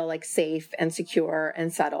 Make you feel like safe and secure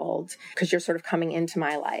and settled because you're sort of coming into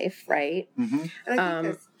my life, right? Mm-hmm. And I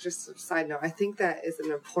think that's just a side note. I think that is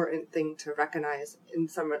an important thing to recognize in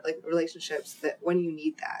some like relationships, that when you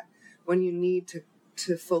need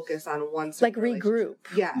to focus on one Like certain relationship.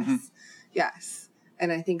 regroup. Yes. Yes.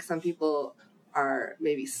 And I think some people are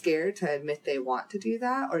maybe scared to admit they want to do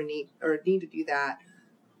that or need to do that.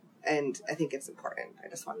 And I think it's important. I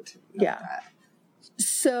just wanted to know that.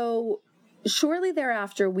 So shortly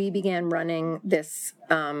thereafter, we began running this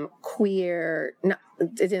queer, no,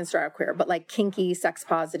 it didn't start out queer, but like kinky, sex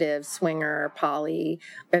positive, swinger, poly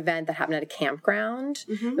event that happened at a campground.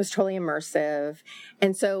 It was totally immersive.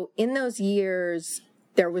 And so in those years,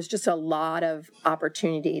 there was just a lot of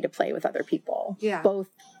opportunity to play with other people, both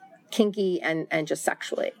kinky and just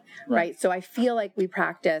sexually, right? So I feel like we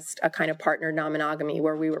practiced a kind of partner non-monogamy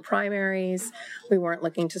where we were primaries. We weren't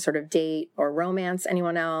looking to sort of date or romance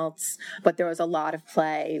anyone else, but there was a lot of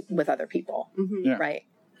play with other people, right?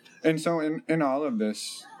 And so in all of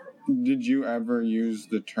this, did you ever use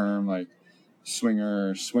the term like swinger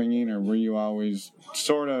or swinging, or were you always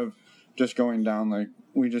sort of just going down like,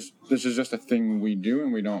 this is just a thing we do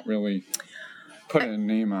and we don't really put a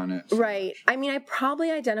name on it? Right. I mean, I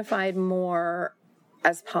probably identified more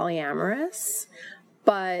as polyamorous,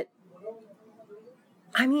 but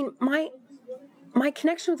I mean, my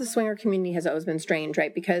connection with the swinger community has always been strange,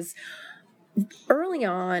 right? Because early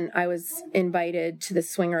on, I was invited to the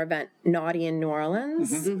swinger event Naughty in New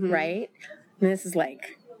Orleans, right? And this is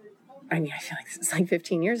like, I mean, I feel like it's like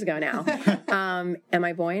 15 years ago now. And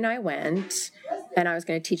my boy and I went, and I was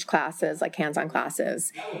going to teach classes, like hands-on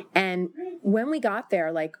classes. And when we got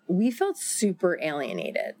there, like, we felt super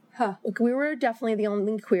alienated. Like, we were definitely the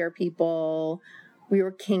only queer people. We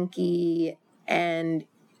were kinky, and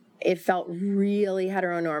it felt really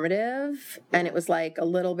heteronormative. And it was like a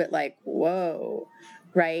little bit like, whoa.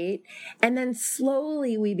 Right. And then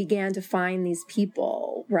slowly we began to find these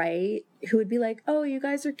people, right, who would be like, oh, you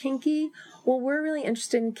guys are kinky? Well, we're really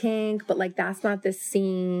interested in kink, but like, that's not the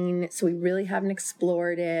scene. So we really haven't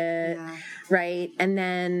explored it. Right. And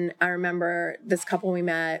then I remember this couple we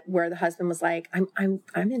met where the husband was like, I'm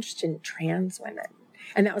interested in trans women.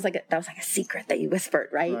 And that was like a secret that you whispered,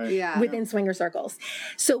 right? Within swinger circles.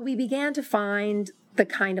 So we began to find the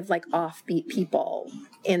kind of like offbeat people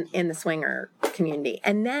in the swinger community.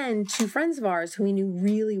 And then two friends of ours who we knew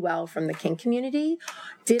really well from the kink community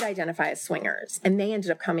did identify as swingers, and they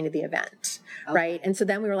ended up coming to the event, right? And so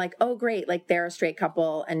then we were like, oh, great, like they're a straight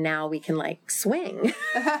couple and now we can like swing.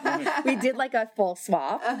 We did like a full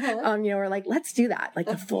swap. We're like, let's do that, like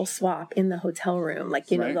a full swap in the hotel room, like,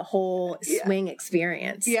 know, the whole swing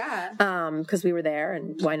experience. Because we were there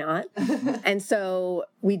and why not? And so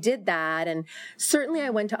we did that. And certainly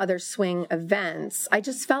I went to other swing events. I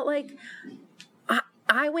just felt like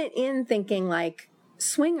I went in thinking like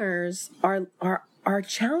swingers are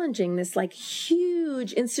challenging this like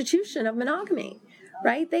huge institution of monogamy,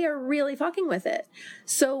 right? They are really fucking with it.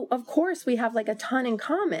 So of course we have like a ton in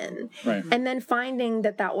common. Right. And then finding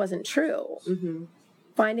that wasn't true.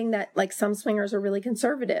 Finding that like some swingers are really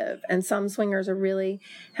conservative and some swingers are really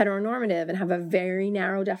heteronormative and have a very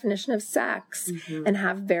narrow definition of sex and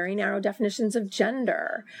have very narrow definitions of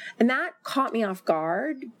gender. And that caught me off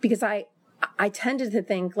guard because I tended to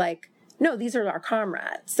think like, no, these are our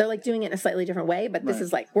comrades. So like doing it in a slightly different way, but this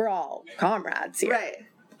is like, we're all comrades here. Right.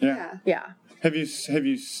 Yeah. Have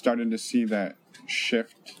you started to see that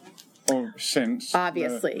shift since?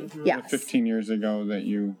 Obviously, yes. 15 years ago that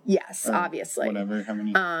you... Yes, obviously. Whatever, how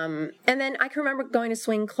many... And then I can remember going to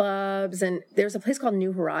swing clubs, and there's a place called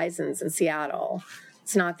New Horizons in Seattle.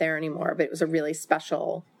 It's not there anymore, but it was a really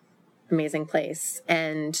special, amazing place.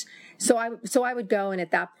 And so I would go, and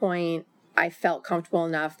at that point, I felt comfortable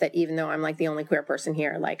enough that even though I'm like the only queer person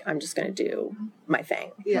here, like I'm just going to do my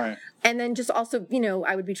thing. Right. And then just also,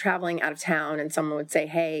 I would be traveling out of town and someone would say,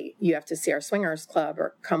 hey, you have to see our swingers club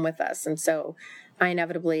or come with us. And so I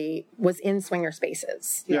inevitably was in swinger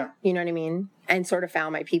spaces. Yeah. You know what I mean? And sort of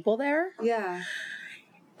found my people there. Yeah.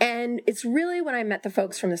 And it's really when I met the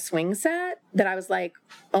folks from the swing set that I was like,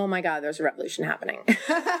 oh my God, there's a revolution happening.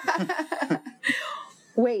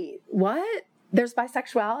 Wait, what? There's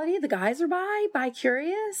bisexuality. The guys are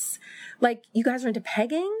bi-curious. Like, you guys are into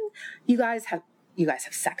pegging. You guys have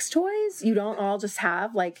sex toys. You don't all just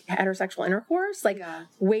have like heterosexual intercourse. Like,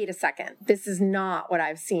 wait a second. This is not what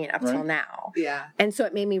I've seen up till now. Yeah. And so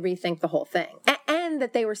it made me rethink the whole thing. And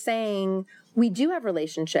that they were saying, we do have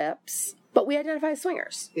relationships, but we identify as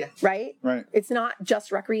swingers. Yeah. Right? Right. It's not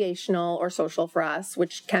just recreational or social for us,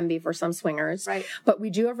 which can be for some swingers. Right. But we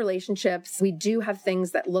do have relationships. We do have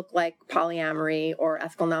things that look like polyamory or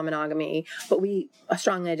ethical non-monogamy, but we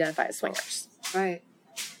strongly identify as swingers. Right.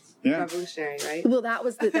 Yeah. Revolutionary, right? Well, that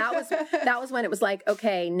was when it was like,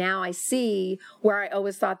 okay, now I see where I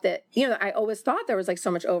always thought that, I always thought there was like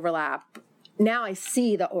so much overlap. Now I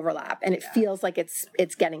see the overlap and it feels like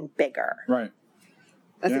it's getting bigger. Right.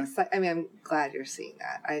 That's Yeah. exciting. I mean, I'm glad you're seeing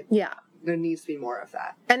that. Yeah. There needs to be more of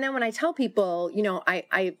that. And then when I tell people, you know,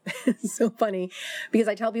 I it's so funny because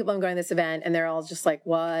I tell people I'm going to this event and they're all just like,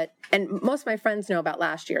 what? And most of my friends know about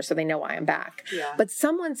last year, so they know why I'm back. Yeah. But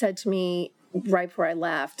someone said to me right before I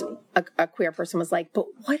left, a queer person was like, but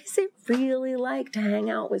what is it really like to hang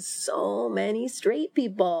out with so many straight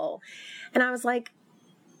people? And I was like,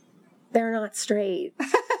 they're not straight.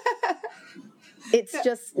 It's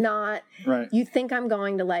just not. Right. You think I'm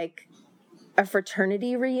going to like a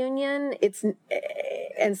fraternity reunion? It's and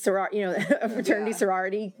a fraternity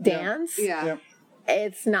sorority dance. Yeah. Yep.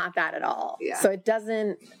 It's not that at all. Yeah. So it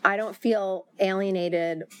doesn't. I don't feel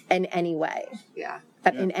alienated in any way. Yeah.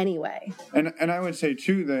 In any way. And I would say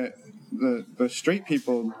too that the straight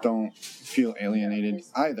people don't feel alienated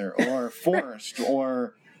either, or forced,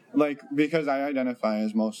 or like, because I identify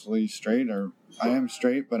as mostly straight, or I am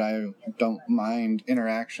straight, but I don't mind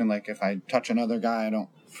interaction. Like if I touch another guy, I don't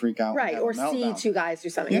freak out. and Right. have Or a see meltdown. two guys do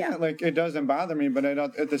something. Yeah, Yeah. like it doesn't bother me, but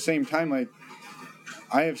at the same time, like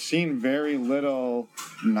I have seen very little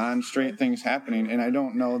non-straight things happening, and I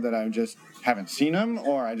don't know that I just haven't seen them,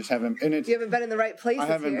 or I just haven't. And it's You haven't been in the right places I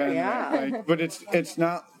haven't here. been, Yeah. like, but it's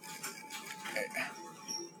not.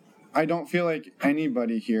 I don't feel like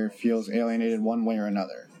anybody here feels alienated one way or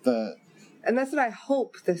another. And that's what I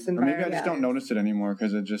hope this Or environment. maybe I just don't notice it anymore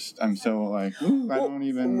because I'm so like, ooh, I don't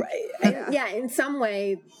even. Right. And, yeah, in some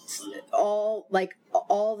way, all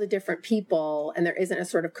the different people, and there isn't a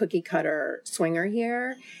sort of cookie cutter swinger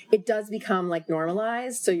here. It does become like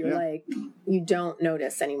normalized, so you're Yeah. like you don't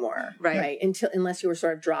notice anymore, Right. unless you were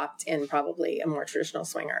sort of dropped in probably a more traditional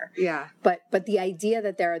swinger. Yeah. But the idea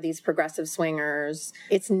that there are these progressive swingers,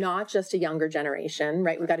 it's not just a younger generation,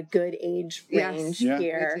 right? We've got a good age Yes. range Yeah.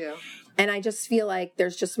 here. Me too. And I just feel like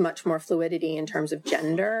there's just much more fluidity in terms of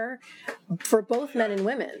gender for both men and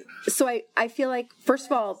women. So I feel like, first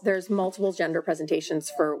of all, there's multiple gender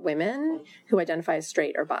presentations for women who identify as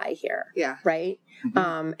straight or bi here. Yeah. Right?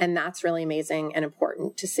 And that's really amazing and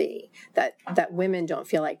important to see that women don't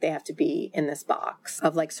feel like they have to be in this box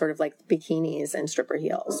of like sort of like bikinis and stripper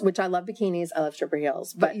heels, which I love bikinis. I love stripper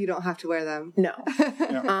heels, But you don't have to wear them. no.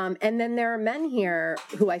 And then there are men here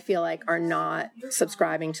who I feel like are not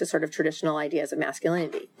subscribing to sort of traditional ideas of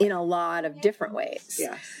masculinity in a lot of different ways.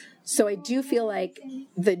 Yes. So I do feel like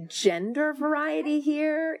the gender variety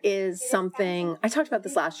here is something, I talked about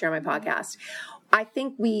this last year on my podcast. I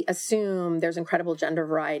think we assume there's incredible gender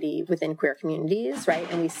variety within queer communities, right?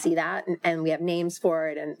 And we see that and we have names for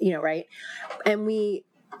it and, right? And we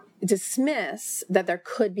dismiss that there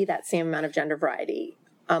could be that same amount of gender variety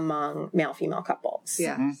among male-female couples.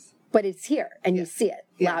 Yes. But it's here and you see it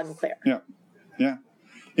Yes. loud and clear.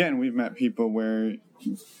 Yeah, and we've met people where,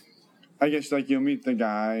 I guess, like you'll meet the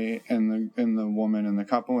guy and the woman and the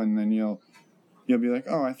couple, and then you'll be like,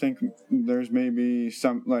 oh, I think there's maybe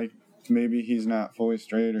some, like, maybe he's not fully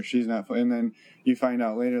straight or she's not fully, and then you find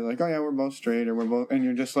out later, like, oh yeah, we're both straight, or we're both, and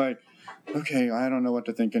you're just like, okay, I don't know what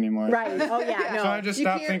to think anymore. Right. Oh yeah. No. So I just You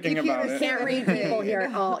stopped can't- thinking you can't about it. Can't read people here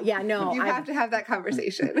at all. Yeah, no. You have to have that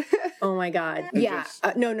conversation. Oh my God. It Yeah.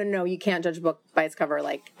 just- No. You can't judge a book by its cover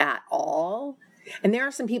like at all. And there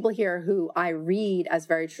are some people here who I read as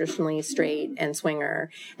very traditionally straight and swinger,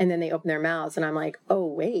 and then they open their mouths, and I'm like, oh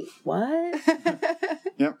wait, what?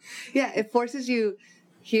 Yep. Yeah, it forces you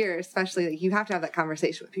here, especially, like, you have to have that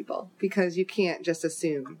conversation with people because you can't just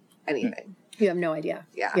assume anything. You have no idea.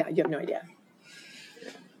 Yeah. Yeah. You have no idea.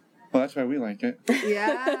 Well, that's why we like it.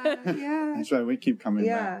 Yeah. That's why we keep coming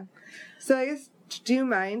back. So I guess, do you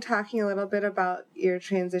mind talking a little bit about your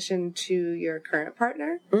transition to your current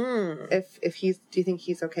partner? If he's, do you think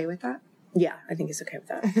he's okay with that? Yeah, I think he's okay with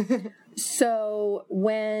that. So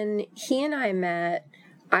when he and I met,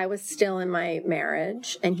 I was still in my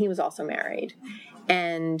marriage, and he was also married,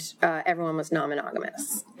 and everyone was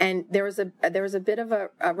non-monogamous. And there was a bit of a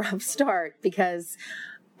rough start because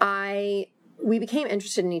we became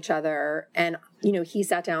interested in each other, and he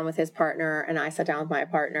sat down with his partner, and I sat down with my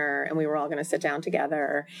partner, and we were all going to sit down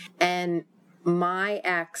together. And my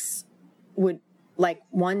ex would, like,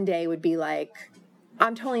 one day would be like,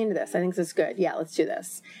 I'm totally into this. I think this is good. Yeah, let's do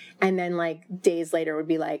this. And then, like, days later would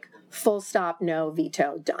be like, full stop, no,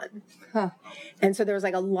 veto, done. Huh. And so there was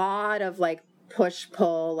like a lot of like push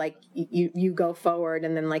pull, like you go forward,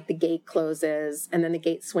 and then like the gate closes, and then the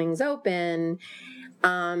gate swings open.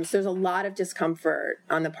 So there's a lot of discomfort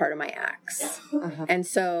on the part of my ex. And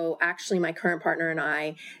so actually my current partner and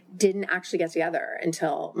I didn't actually get together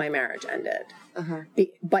until my marriage ended.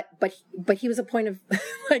 But he was a point of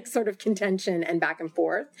like sort of contention and back and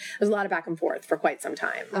forth. There's a lot of back and forth for quite some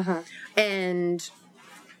time. And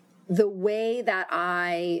the way that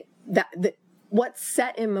what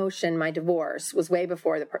set in motion my divorce was way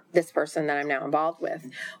before this person that I'm now involved with,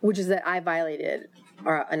 which is that I violated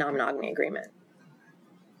a non-monogamy agreement.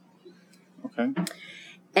 Okay.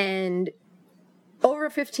 And over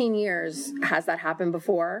 15 years, has that happened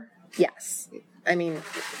before? Yes. I mean,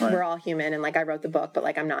 we're all human, and like I wrote the book, but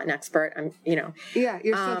like I'm not an expert. I'm, Yeah,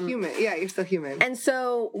 you're still human. Yeah, you're still human. And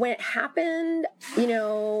so when it happened,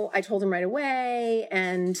 I told him right away.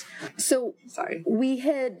 And so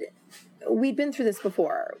we'd been through this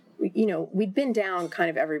before. We'd been down kind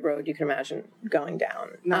of every road you can imagine going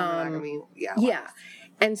down. Non-monogamy, yeah.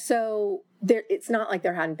 And so it's not like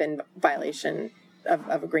there hadn't been violation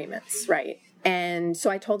of agreements, right? And so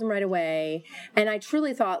I told him right away, and I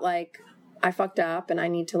truly thought like, I fucked up and I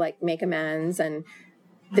need to like make amends, and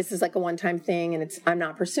this is like a one-time thing, and I'm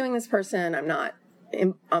not pursuing this person. I'm not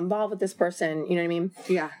involved with this person. You know what I mean?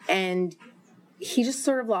 Yeah. And he just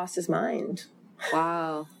sort of lost his mind.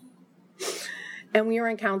 Wow. And we were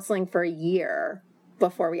in counseling for a year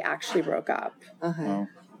before we actually broke up. Okay. Wow.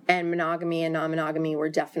 And monogamy and non-monogamy were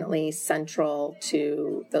definitely central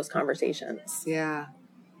to those conversations. Yeah.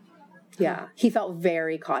 Yeah. He felt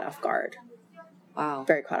very caught off guard. Wow.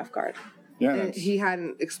 Very caught off guard. Yeah. And he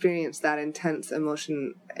hadn't experienced that intense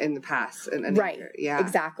emotion in the past. Right. Yeah.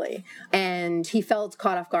 Exactly. And he felt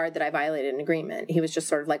caught off guard that I violated an agreement. He was just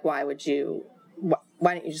sort of like, why don't you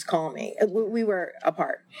just call me? We were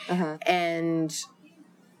apart. Uh-huh. And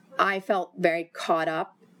I felt very caught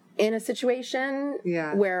up in a situation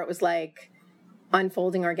where it was like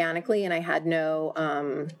unfolding organically, and I had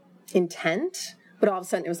no intent, but all of a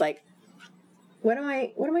sudden it was like, what am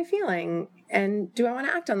I feeling? And do I want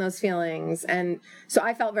to act on those feelings? And so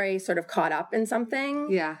I felt very sort of caught up in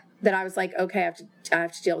something. Yeah. That I was like, okay, I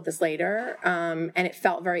have to deal with this later. And it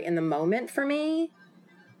felt very in the moment for me.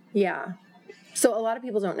 Yeah. So a lot of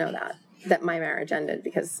people don't know that my marriage ended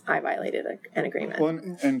because I violated an agreement. Well,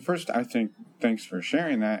 and first, I think thanks for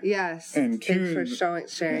sharing that. Yes. And two, thanks for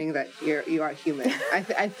sharing that you are human. I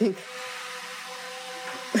think.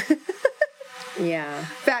 Yeah.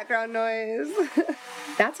 Background noise.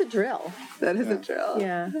 That's a drill. That is a drill.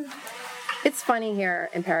 Yeah. It's funny here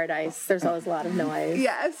in Paradise. There's always a lot of noise.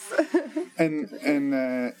 Yes.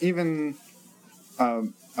 and even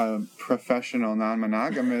a professional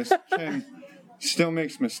non-monogamist still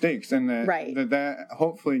makes mistakes, and that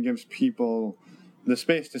hopefully gives people the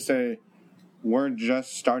space to say, we're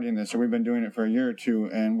just starting this, or we've been doing it for a year or two,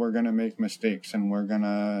 and we're going to make mistakes, and we're going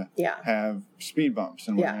to have speed bumps,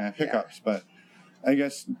 and we're going to have hiccups. But I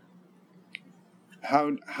guess,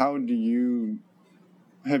 how have you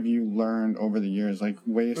learned over the years, like,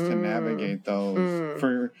 ways to navigate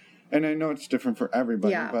those and I know it's different for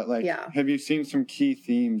everybody, but have you seen some key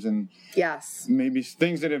themes and maybe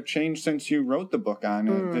things that have changed since you wrote the book on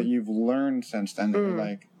it that you've learned since then that you're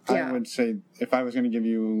like, I would say, if I was going to give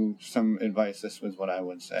you some advice, this was what I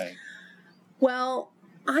would say? Well,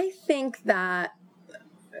 I think that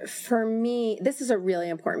for me, this is a really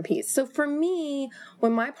important piece. So for me,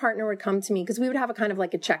 when my partner would come to me, because we would have a kind of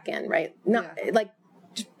like a check-in, right? Not like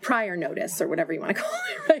prior notice or whatever you want to call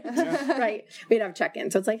it, right? Yeah. Right. We'd have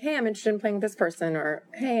check-in. So it's like, hey, I'm interested in playing with this person, or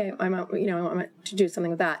hey, I want to do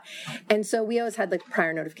something with that. And so we always had like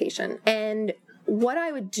prior notification. And what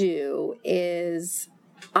I would do is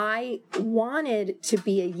I wanted to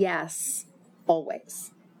be a yes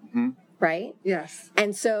always. Mm-hmm. Right? Yes.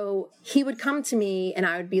 And so he would come to me and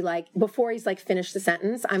I would be like, before he's like finished the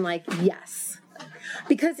sentence, I'm like, yes.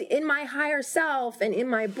 Because in my higher self and in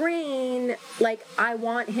my brain, like, I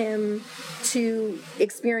want him to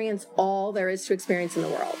experience all there is to experience in the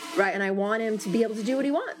world. Right. And I want him to be able to do what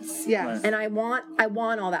he wants. Yes. Right. And I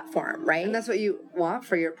want all that for him, right? And that's what you want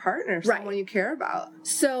for your partner, someone you care about.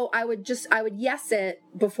 So I would yes it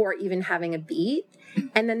before even having a beat.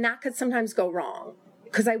 And then that could sometimes go wrong.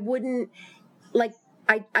 Because I wouldn't, like,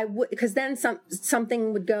 I would, because then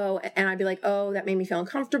something would go and I'd be like, oh, that made me feel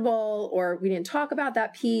uncomfortable, or we didn't talk about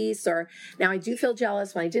that piece, or now I do feel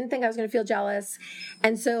jealous when I didn't think I was going to feel jealous.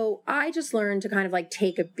 And so I just learned to kind of like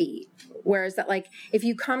take a beat. Whereas that, like, if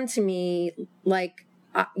you come to me, like,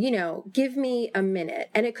 give me a minute,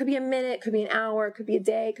 and it could be a minute, it could be an hour, it could be a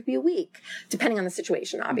day, it could be a week, depending on the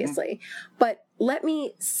situation, obviously. Mm-hmm. But let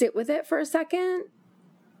me sit with it for a second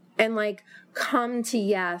and like come to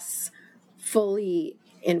yes fully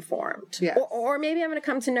informed. Yes. Or maybe I'm going to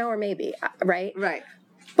come to no, or maybe, right? Right.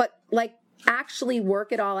 But like actually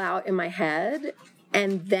work it all out in my head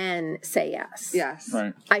and then say yes. Yes.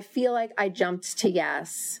 Right. I feel like I jumped to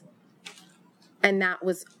yes, and that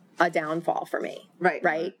was a downfall for me. Right.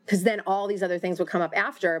 Right? Because then all these other things would come up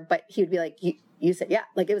after, but he would be like, you said, yeah,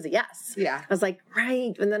 like it was a yes. Yeah. I was like,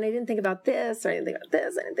 right. And then I didn't think about this, or I didn't think about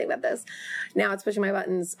this. I didn't think about this. Now it's pushing my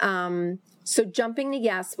buttons. So jumping to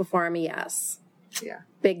yes before I'm a yes. Yeah.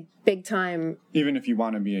 Big time. Even if you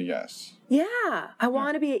want to be a yes. Yeah. I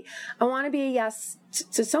want to be a yes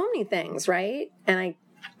to so many things. Right.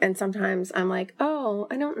 And sometimes I'm like, oh,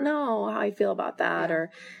 I don't know how I feel about that. Yeah.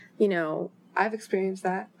 Or, you know, I've experienced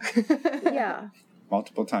that. yeah.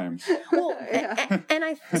 Multiple times. Well, Yeah. and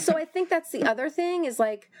I think that's the other thing is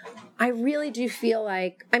like, I really do feel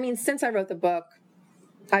like, I mean, since I wrote the book,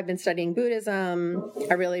 I've been studying Buddhism.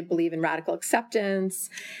 I really believe in radical acceptance.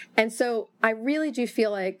 And so I really do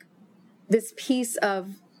feel like this piece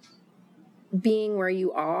of being where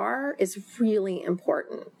you are is really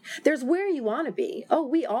important. There's where you want to be. Oh,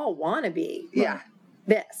 we all want to be. Yeah.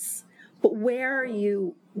 This. But where are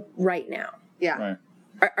you right now? Yeah.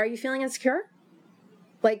 Right. Are you feeling insecure?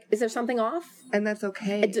 Like, is there something off? And that's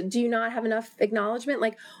okay. Do you not have enough acknowledgement?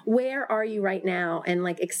 Like, where are you right now? And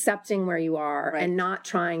like accepting where you are Right. and not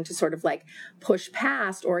trying to sort of like push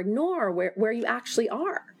past or ignore where you actually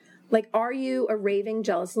are. Like, are you a raving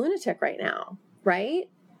jealous lunatic right now? Right?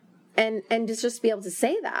 And just be able to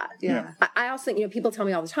say that. Yeah. I also, people tell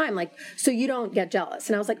me all the time, like, so you don't get jealous.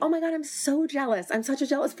 And I was like, oh my God, I'm so jealous. I'm such a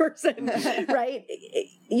jealous person, right?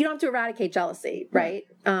 You don't have to eradicate jealousy, right?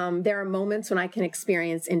 There are moments when I can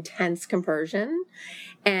experience intense compersion,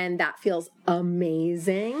 and that feels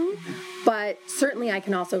amazing. But certainly I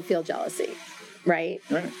can also feel jealousy, right?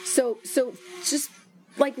 Right. So just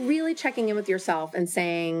like really checking in with yourself and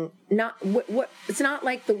saying, not what it's not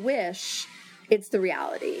like the wish, it's the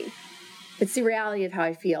reality. It's the reality of how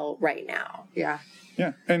I feel right now. Yeah.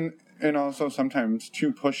 Yeah. And also sometimes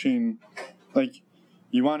too pushing, like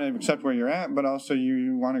you want to accept where you're at, but also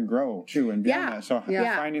you want to grow too and beyond that. So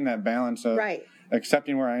Yeah. finding that balance of Right.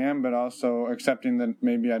 accepting where I am, but also accepting that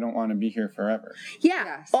maybe I don't want to be here forever. Yeah.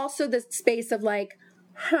 Yes. Also the space of like,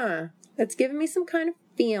 that's giving me some kind of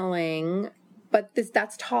feeling, but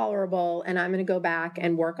that's tolerable, and I'm going to go back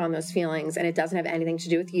and work on those feelings, and it doesn't have anything to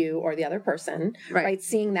do with you or the other person, right?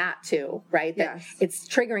 Seeing that too, right? That Yes. it's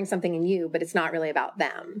triggering something in you, but it's not really about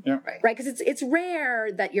them, Yeah. right? Because it's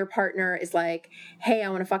rare that your partner is like, hey, I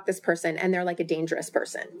want to fuck this person, and they're like a dangerous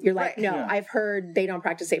person. You're like, Right. no, Yeah. I've heard they don't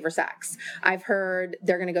practice safer sex. I've heard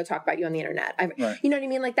they're going to go talk about you on the internet. Right. You know what I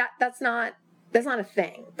mean? Like that's not a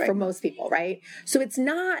thing for most people, right? So it's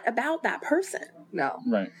not about that person. No.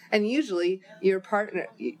 Right. And usually your partner,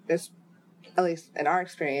 at least in our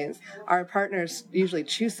experience, our partners usually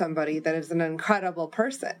choose somebody that is an incredible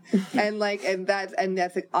person. and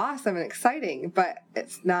that's like awesome and exciting, but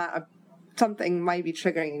it's not something might be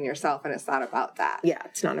triggering in yourself, and it's not about that. Yeah,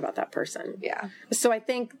 it's not about that person. Yeah. So I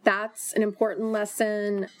think that's an important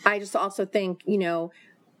lesson. I just also think,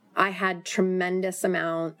 I had tremendous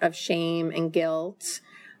amount of shame and guilt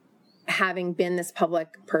having been this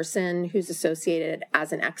public person who's associated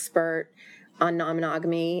as an expert on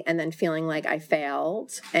non-monogamy, and then feeling like I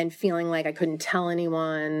failed and feeling like I couldn't tell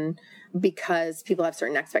anyone because people have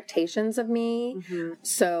certain expectations of me. Mm-hmm.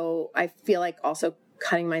 So I feel like also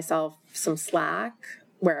cutting myself some slack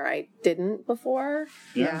where I didn't before.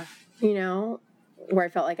 Yeah. Where I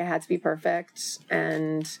felt like I had to be perfect,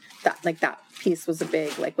 and that piece was a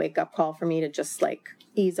big wake up call for me to just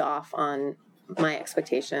ease off on my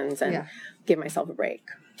expectations and give myself a break.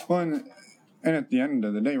 Well, and at the end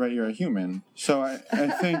of the day, right, you're a human. So I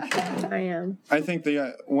think I am. I think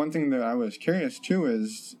the one thing that I was curious too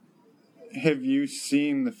is, have you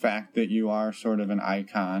seen the fact that you are sort of an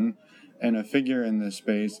icon and a figure in this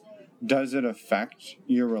space? Does it affect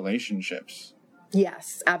your relationships?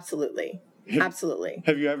 Yes, absolutely. Absolutely.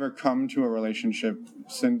 Have you ever come to a relationship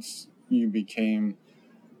since you became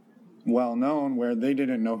well known where they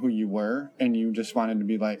didn't know who you were and you just wanted to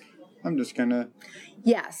be like, I'm just gonna...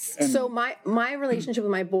 Yes. So my relationship with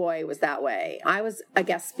my boy was that way. I was a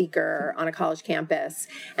guest speaker on a college campus,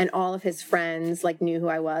 and all of his friends knew who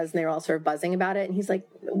I was, and they were all sort of buzzing about it. And he's like,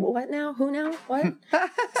 "What now? Who now? What?"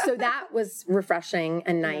 So that was refreshing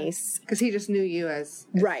and nice Because he just knew you as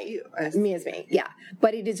right, you, me as me. Yeah,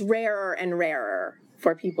 but it is rarer and rarer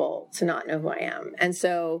for people to not know who I am, and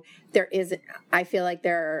so there is. I feel like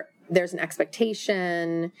there's an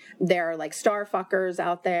expectation. There are star fuckers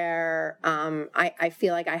out there. I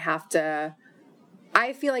feel like I have to.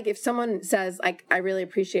 I feel like if someone says I really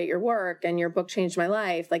appreciate your work and your book changed my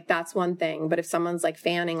life, that's one thing. But if someone's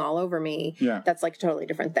fanning all over me, that's a totally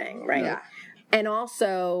different thing, right? Yeah. And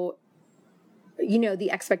also, the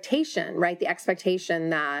expectation, right? The expectation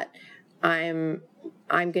that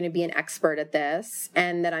I'm going to be an expert at this,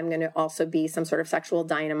 and that I'm going to also be some sort of sexual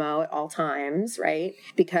dynamo at all times, right?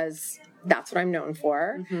 Because That's what I'm known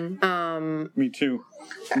for. Me too.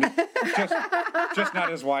 just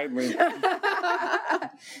not as widely.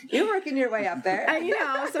 You're working your way up there. And,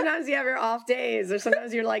 sometimes you have your off days, or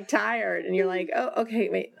sometimes you're like tired and you're like, oh, okay,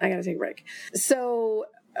 wait, I gotta take a break. So,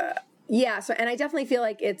 and I definitely feel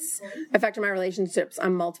like it's affected my relationships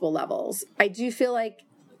on multiple levels. I do feel like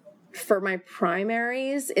for my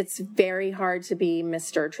primaries, it's very hard to be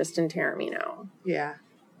Mr. Tristan Taormino. Yeah.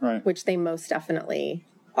 Right. Which they most definitely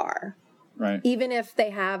are. Right. Even if they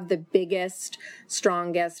have the biggest,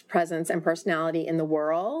 strongest presence and personality in the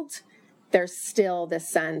world, there's still this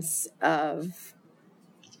sense of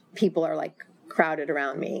people are like crowded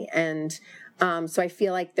around me. And so I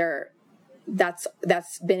feel like that's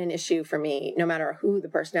been an issue for me, no matter who the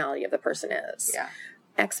personality of the person is. Yeah.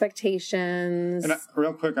 Expectations. And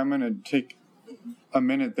real quick, I'm going to take a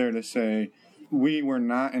minute there to say we were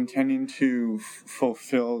not intending to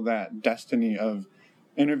fulfill that destiny of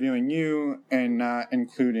interviewing you and not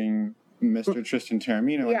including Mr. Tristan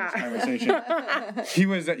Taormino in this conversation.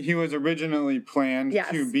 He was originally planned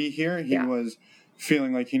to be here. He was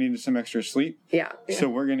feeling like he needed some extra sleep. Yeah. So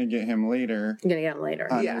we're going to get him later. I'm going to get him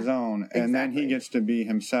later. On his own. And then he gets to be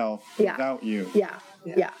himself without you. Yeah,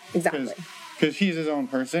 exactly. Because he's his own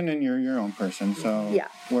person and you're your own person. So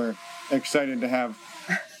we're excited to have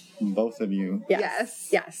both of you.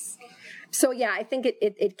 Yes. So I think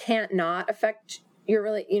it can't not affect your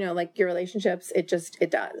your relationships.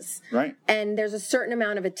 It does. Right. And there's a certain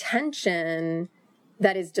amount of attention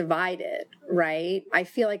that is divided, right? I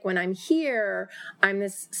feel like when I'm here, I'm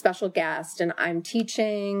this special guest and I'm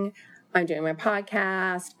teaching, I'm doing my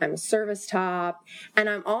podcast, I'm a service top, and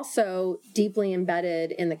I'm also deeply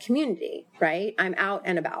embedded in the community, right? I'm out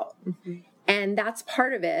and about. Mm-hmm. And that's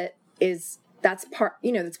part of it that's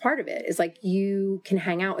part of it is like you can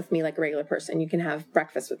hang out with me like a regular person. You can have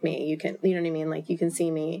breakfast with me. You can, you know what I mean? Like you can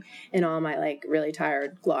see me in all my like really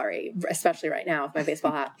tired glory, especially right now with my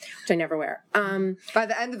baseball hat, which I never wear. By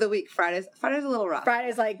the end of the week, Friday's a little rough.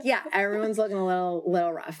 Friday's like, everyone's looking a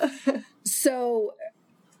little rough. So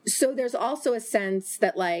there's also a sense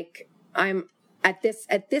that like I'm at this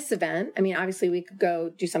event. I mean, obviously we could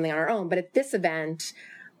go do something on our own, but at this event,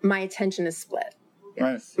 my attention is split.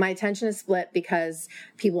 Right. My attention is split because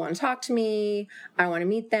people want to talk to me. I want to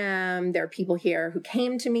meet them. There are people here who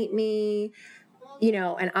came to meet me,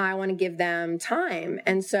 and I want to give them time.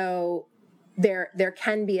 And so there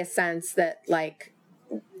can be a sense that like,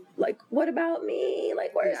 what about me?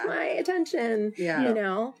 Like, where's my attention?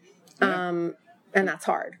 Yeah. And that's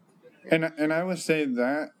hard. And I would say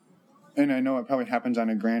that, and I know it probably happens on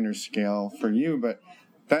a grander scale for you, but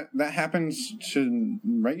that happens to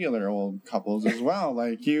regular old couples as well.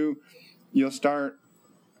 Like you'll start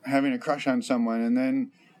having a crush on someone, and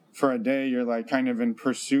then for a day you're like kind of in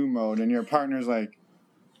pursue mode, and your partner's like,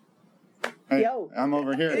 "Hey, I'm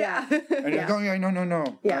over here." Yeah. And you're going,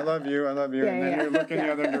 no. Yeah. I love you. Yeah, and then you're looking the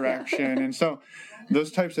other direction. And so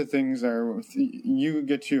those types of things you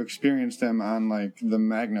get to experience them on like the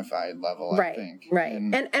magnified level, right, I think. Right.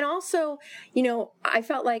 And also, I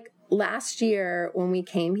felt like last year when we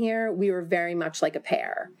came here, we were very much like a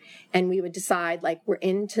pair, and we would decide like we're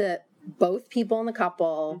into both people in the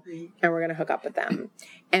couple and we're going to hook up with them.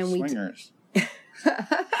 And swingers.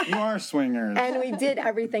 You are swingers. And we did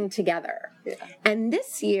everything together. Yeah. And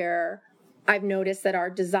this year I've noticed that our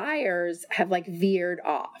desires have like veered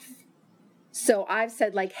off. So I've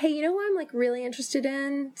said like, hey, you know what I'm like really interested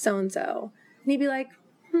in? So-and-so. And he'd be like,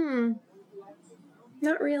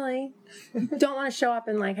 not really. Don't want to show up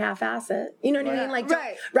and like half-ass it. You know what I mean? Like,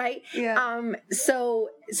 right? Yeah. So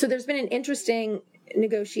there's been an interesting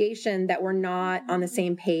negotiation that we're not on the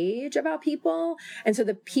same page about people. And so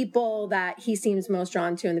the people that he seems most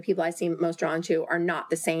drawn to and the people I seem most drawn to are not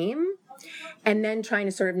the same. And then trying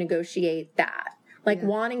to sort of negotiate that. Like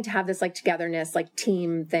wanting to have this like togetherness, like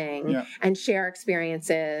team thing and share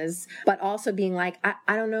experiences, but also being like,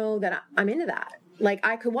 I don't know that I'm into that. Like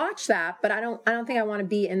I could watch that, but I don't think I want to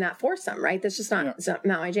be in that foursome, right? That's just not, it's not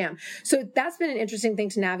my jam. So that's been an interesting thing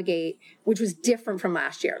to navigate, which was different from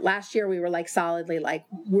last year. Last year we were like solidly like,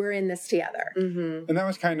 we're in this together. Mm-hmm. And that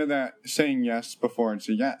was kind of that saying yes before it's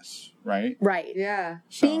a yes, right? Right. Yeah.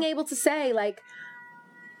 So. Being able to say like,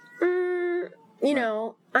 you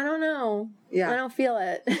know, I don't know. Yeah. I don't feel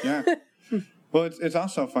it. Yeah. Well, it's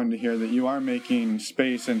also fun to hear that you are making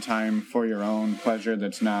space and time for your own pleasure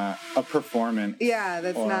that's not a performance. Yeah,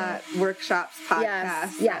 that's not workshops,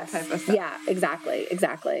 podcasts, that type of stuff. Yeah,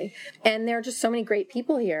 exactly. And there are just so many great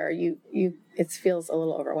people here. You it feels a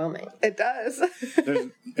little overwhelming. It does.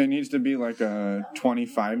 It needs to be like a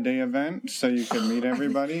 25-day event so you can meet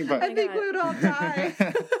everybody. But I think we would all die.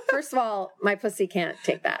 First of all, my pussy can't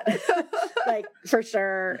take that. Like, for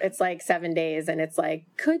sure, it's like 7 days, and it's like,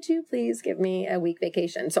 could you please give me a week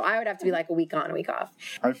vacation? So I would have to be like a week on, a week off.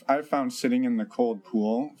 I've found sitting in the cold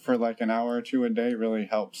pool for like an hour or two a day really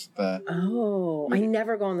helps the... Oh, I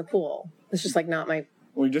never go in the pool. It's just like not my...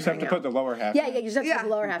 We just have to put the lower half Yeah, in. you just have to put the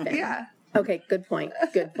lower half in. Yeah. Okay, good point.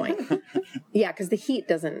 Good point. Yeah, because the heat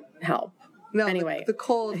doesn't help. No, Anyway. the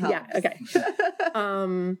cold helps. Yeah, okay.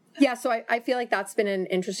 Yeah, so I feel like that's been an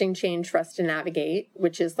interesting change for us to navigate,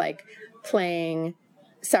 which is like playing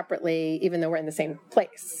separately, even though we're in the same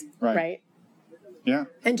place. Right? Yeah.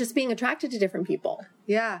 And just being attracted to different people.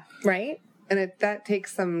 Yeah. Right? And that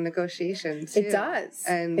takes some negotiations, too. It does.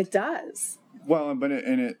 And it does. Well, but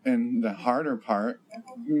and the harder part,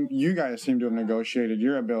 you guys seem to have negotiated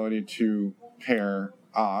your ability to pair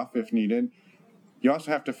off if needed. You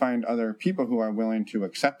also have to find other people who are willing to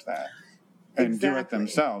accept that and do it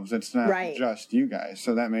themselves. It's not just you guys,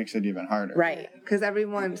 so that makes it even harder. Right. Because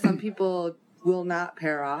some people will not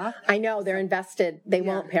pair off. I know, they're invested. They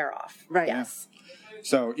won't pair off. Right. Yes.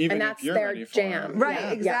 So even And if that's you're their ready for jam. it, Right,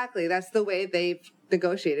 Yeah. exactly. That's the way they've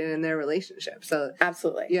negotiated in their relationship. So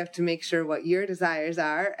Absolutely. you have to make sure what your desires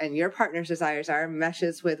are and your partner's desires are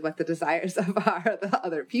meshes with what the desires of the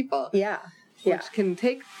other people. Yeah. Which Yeah. can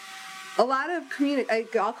take a lot of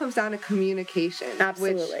it all comes down to communication.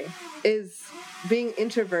 Absolutely. Which is being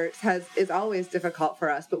introverts is always difficult for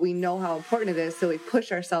us, but we know how important it is, so we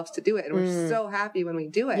push ourselves to do it, and we're so happy when we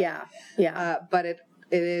do it. Yeah. Yeah. But it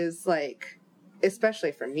is like,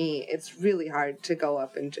 especially for me, it's really hard to go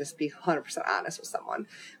up and just be 100% honest with someone.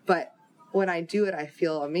 But when I do it, I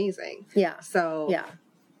feel amazing. Yeah. So yeah.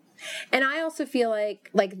 And I also feel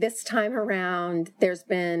like this time around, there's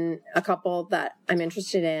been a couple that I'm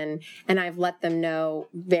interested in, and I've let them know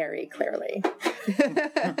very clearly.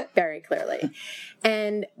 Very clearly.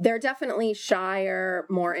 And they're definitely shyer,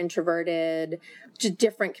 more introverted, just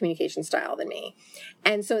different communication style than me.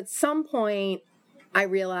 And so at some point, I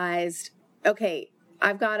realized, okay,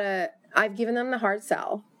 I've given them the hard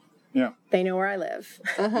sell. Yeah. They know where I live.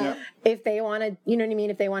 Yeah. If they want to, you know what I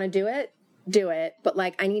mean? If they want to do it. But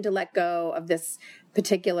I need to let go of this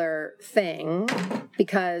particular thing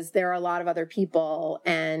because there are a lot of other people,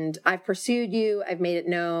 and I've pursued you, I've made it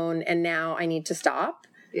known, and now I need to stop.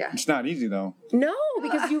 Yeah. It's not easy though. No,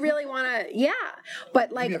 because you really want to, yeah.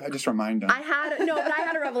 But Maybe if I just remind them. I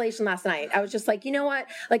had a revelation last night. I was just like, you know what?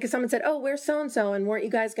 Like if someone said, oh, where's so-and-so? And weren't you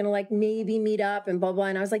guys going to maybe meet up and blah, blah.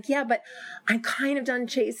 And I was like, yeah, but I'm kind of done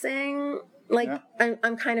chasing.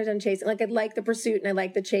 I'm kind of done chasing. Like I like the pursuit and I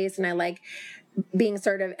like the chase and I like being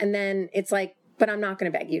assertive. And then it's like, but I'm not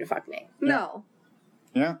going to beg you to fuck me. No.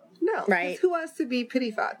 Yeah. No. Right. Who wants to be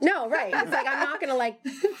pity fucked? No, right. It's like, I'm not going to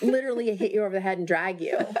literally hit you over the head and drag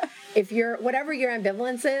you. If whatever your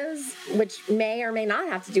ambivalence is, which may or may not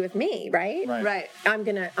have to do with me, right? Right. I'm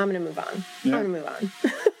going to move on. Yeah. I'm going to move on.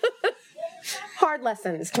 Hard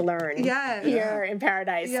lessons to learn here in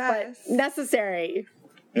paradise, but necessary.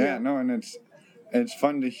 Yeah, no, and it's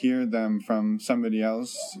fun to hear them from somebody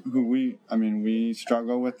else who we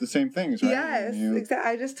struggle with the same things, right? Yes,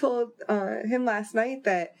 exactly. I just told him last night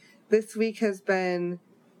that this week has been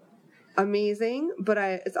amazing, but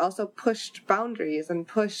it's also pushed boundaries and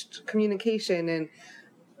pushed communication,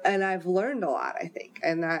 and I've learned a lot, I think,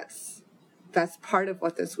 and that's part of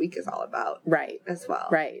what this week is all about, right? As well,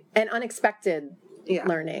 right, and unexpected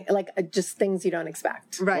learning, just things you don't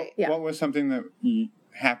expect, right? What was something that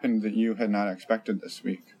happened that you had not expected this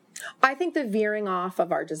week? I think the veering off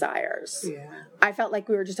of our desires. Yeah. I felt like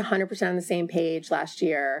we were just 100% on the same page last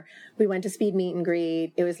year. We went to speed meet and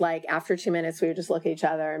greet. It was like after 2 minutes, we would just look at each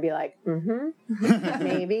other and be like,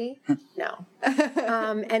 maybe, no.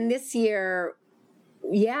 And this year,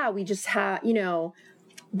 we just have,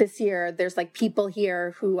 this year there's people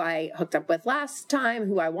here who I hooked up with last time,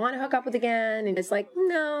 who I want to hook up with again. And it's like,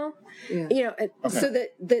 no, So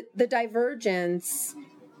the divergence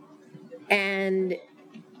and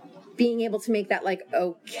being able to make that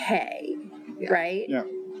okay, right? Yeah.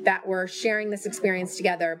 That we're sharing this experience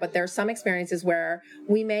together, but there are some experiences where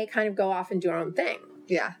we may kind of go off and do our own thing.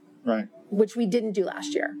 Yeah. Right. Which we didn't do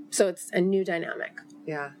last year. So it's a new dynamic.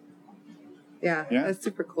 Yeah. Yeah. That's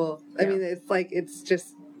super cool. I mean, it's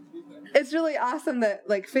really awesome that,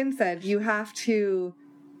 like Finn said, you have to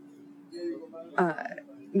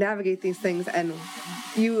navigate these things, and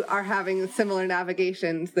you are having similar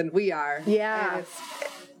navigations than we are. Yeah. And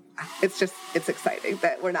it's exciting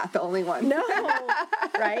that we're not the only one. No.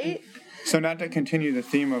 Right? So not to continue the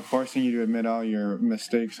theme of forcing you to admit all your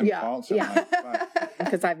mistakes and faults in life, but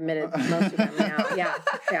Because I've admitted most of them now.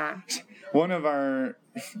 Yeah. one of our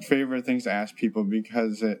favorite things to ask people,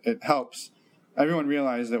 because it helps everyone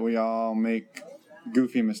realize that we all make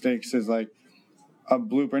goofy mistakes, is like a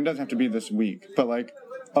blooper. It doesn't have to be this week, but like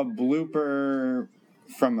a blooper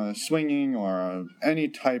from a swinging or any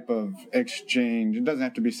type of exchange. It doesn't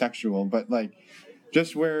have to be sexual, but like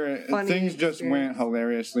just where Funny things just went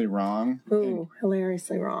hilariously wrong. Ooh,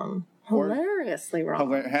 hilariously wrong. Hilariously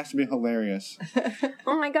wrong. It has to be hilarious,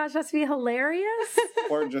 Oh my gosh, that's to be hilarious.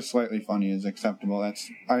 or just slightly funny is acceptable. That's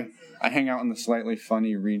I hang out in the slightly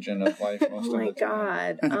funny region of life most Oh of my the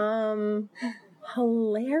time. god.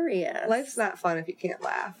 Hilarious. Life's not fun if you can't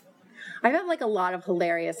laugh. I've had like a lot of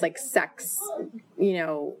hilarious like sex,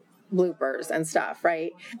 bloopers and stuff,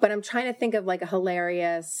 right? But I'm trying to think of like a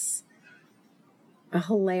hilarious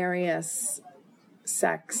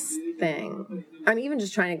sex thing. I'm even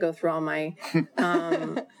just trying to go through all my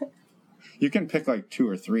You can pick like 2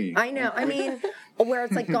 or 3. I know. I mean, where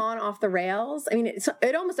it's like gone off the rails. I mean,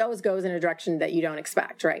 it almost always goes in a direction that you don't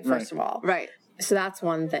expect, right? First of all. Right. So that's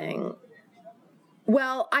one thing.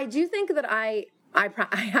 Well, I do think that I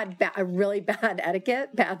had a really bad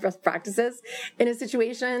etiquette, bad best practices in a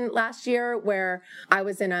situation last year where I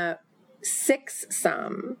was in a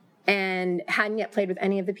 6-some and hadn't yet played with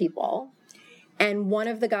any of the people. And one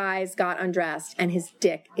of the guys got undressed and his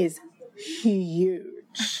dick is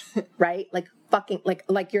huge, right? Like fucking,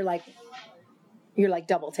 like you're like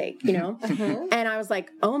double take, And I was like,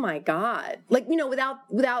 oh my God. Like, without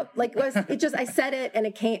like, I said it and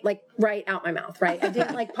it came like right out my mouth, right? I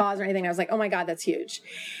didn't like pause or anything. I was like, oh my God, that's huge.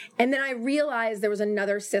 And then I realized there was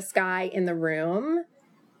another cis guy in the room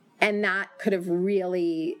and that could have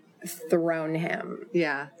really thrown him.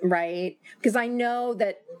 Yeah. Right? Because I know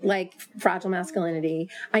that like fragile masculinity,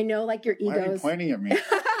 I know like your Why are you egos. pointing at me?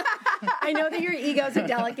 I know that your egos are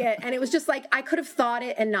delicate, and it was just like I could have thought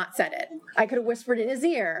it and not said it. I could have whispered in his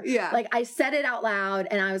ear. Yeah. Like I said it out loud,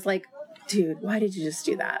 and I was like, dude, why did you just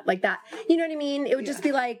do that? Like that. You know what I mean? It would just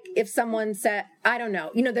be like if someone said, I don't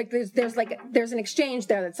know. There's an exchange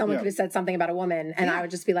there that someone could have said something about a woman, and I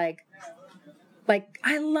would just be like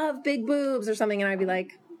I love big boobs or something, and I'd be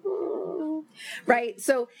like, right?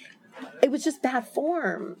 So it was just bad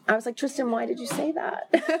form. I was like, Tristan, why did you say that?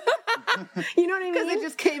 You know what I mean? Because it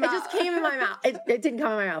just came out. It just came in my mouth. It didn't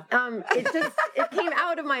come in my mouth. It came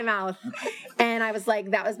out of my mouth. And I was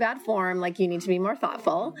like, that was bad form. Like, you need to be more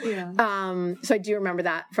thoughtful. Yeah. So I do remember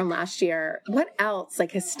that from last year. What else?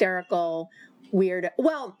 Like hysterical, weird.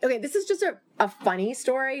 Well, okay, this is just a funny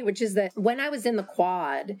story, which is that when I was in the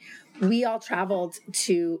quad, we all traveled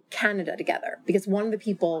to Canada together because one of the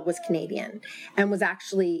people was Canadian and was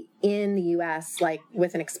actually in the US like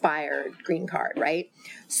with an expired green card, right?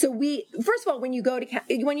 So first of all, when you go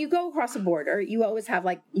across the border, you always have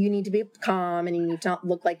like, you need to be calm and you need to not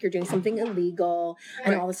look like you're doing something illegal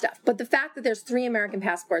and all this stuff. But the fact that there's 3 American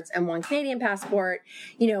passports and 1 Canadian passport,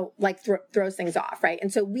 throws things off, right?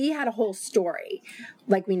 And so we had a whole story.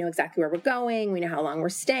 Like we know exactly where we're going. We know how long we're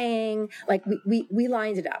staying. Like we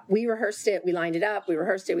lined it up. We rehearsed it. We lined it up. We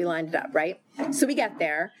rehearsed it. We lined it up, right? So we get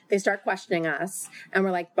there. They start questioning us. And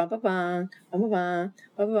we're like, ba-ba-ba, ba-ba-ba,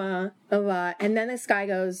 ba-ba-ba, ba-ba. And then this guy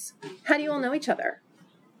goes, how do you all know each other?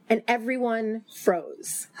 And everyone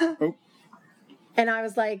froze. Oh. And I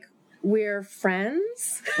was like, we're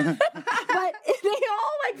friends. But they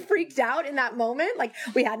all like freaked out in that moment. Like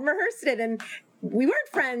we hadn't rehearsed it and we weren't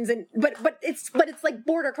friends, and but it's like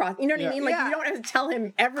border cross. You know what I mean? Like you don't have to tell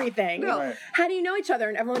him everything. No. Right. How do you know each other?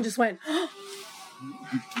 And everyone just went,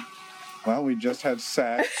 Well, we just had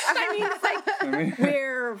sex. I mean, it's like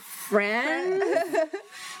we're friends.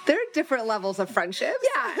 There are different levels of friendships.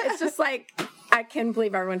 Yeah, it's just like I can't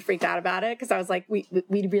believe everyone freaked out about it because I was like, we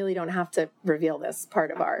really don't have to reveal this part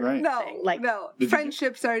of our Right. thing. Like, No.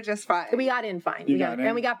 Friendships are just fine. we got in fine. You got in?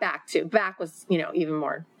 And we got back too. Back was even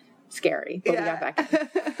more scary, but we got back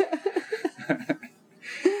in.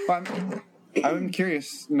 Well, I'm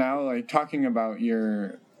curious now, like talking about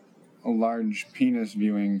your large penis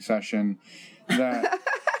viewing session, that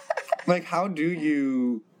like how do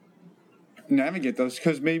you navigate those?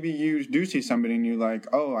 Because maybe you do see somebody and you're like,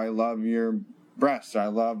 oh, I love your breasts, I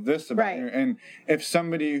love this about you. And if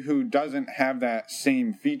somebody who doesn't have that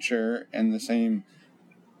same feature and the same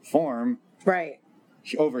form Right.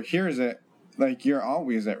 overhears it, like you're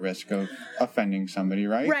always at risk of offending somebody,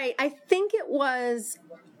 right? Right. I think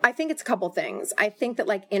it's a couple things. I think that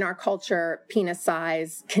like in our culture, penis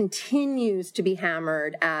size continues to be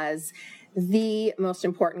hammered as the most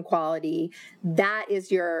important quality. That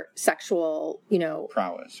is your sexual,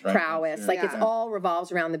 prowess, right? prowess. Like it's all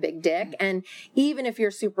revolves around the big dick. And even if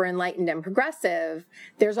you're super enlightened and progressive,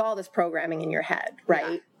 there's all this programming in your head,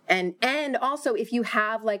 right? Yeah. And also if you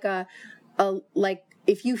have like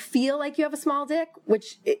if you feel like you have a small dick,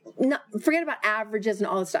 forget about averages and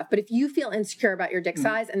all this stuff, but if you feel insecure about your dick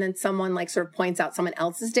size and then someone like sort of points out someone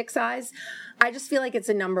else's dick size, I just feel like it's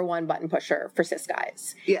a number one button pusher for cis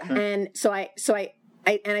guys. Yeah. And so I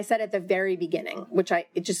said at the very beginning,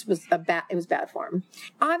 it was bad form.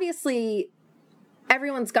 Obviously,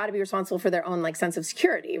 everyone's got to be responsible for their own like sense of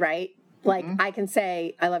security, right? Like I can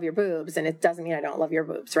say I love your boobs, and it doesn't mean I don't love your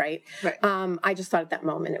boobs, right? Right. I just thought at that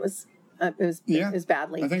moment it was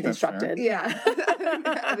badly constructed. Yeah.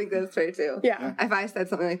 I think that's fair too. Yeah. If I said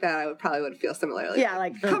something like that, I would feel similarly. Yeah,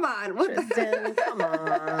 like come on, what Tristan, come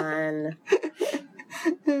on.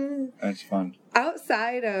 That's fun.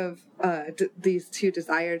 Outside of these two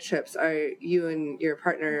desire trips, are you and your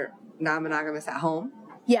partner non-monogamous at home?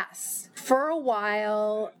 Yes. For a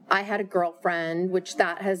while, I had a girlfriend, which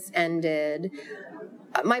that has ended.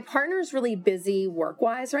 My partner's really busy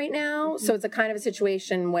work-wise right now, so it's a kind of a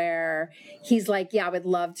situation where he's like, yeah, I would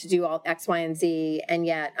love to do all X, Y, and Z, and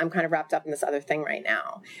yet I'm kind of wrapped up in this other thing right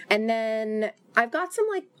now. And then I've got some,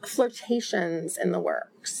 like, flirtations in the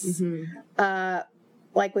works,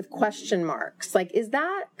 like with question marks. Like, is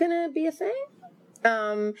that going to be a thing?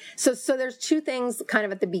 So there's two things kind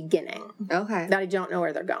of at the beginning Okay. that I don't know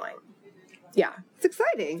where they're going. Yeah. It's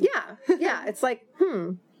exciting. Yeah. It's like,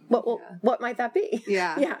 what might that be?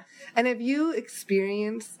 Yeah. Yeah. And have you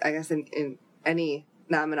experienced, I guess, in any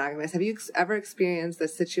non-monogamous, have you ever experienced a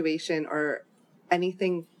situation or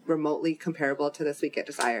anything remotely comparable to This Week at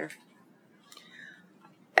Desire?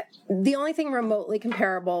 The only thing remotely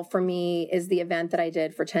comparable for me is the event that I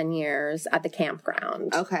did for 10 years at the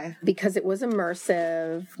campground. Okay. Because it was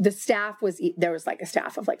immersive. The staff there was like a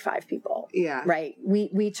staff of like 5 people. Yeah. Right.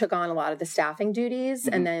 We took on a lot of the staffing duties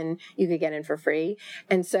and then you could get in for free.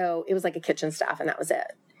 And so it was like a kitchen staff and that was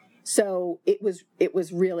it. So it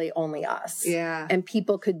was really only us. Yeah. And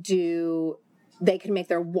people they could make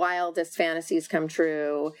their wildest fantasies come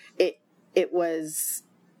true. It was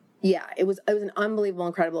an unbelievable,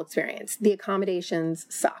 incredible experience. The accommodations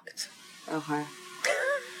sucked. Okay.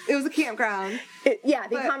 It was a campground. The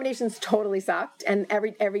accommodations totally sucked. And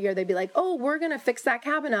every year they'd be like, oh, we're going to fix that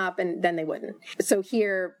cabin up. And then they wouldn't. So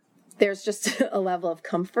here, there's just a level of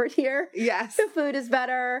comfort here. Yes. The food is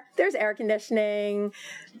better. There's air conditioning.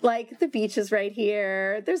 Like, the beach is right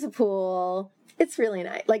here. There's a pool. It's really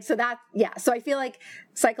nice. Like, so So I feel like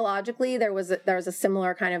psychologically there was a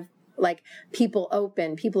similar kind of like people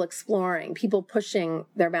open, people exploring, people pushing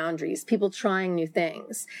their boundaries, people trying new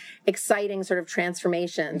things, exciting sort of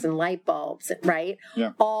transformations and light bulbs, right?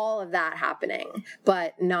 Yeah. All of that happening,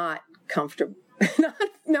 but not comfortable.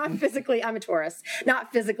 Not physically, I'm a Taurus,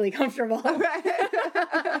 not physically comfortable.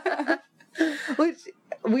 Right. Which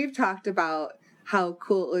we've talked about how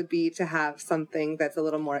cool it would be to have something that's a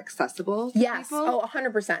little more accessible to Yes. people. Oh,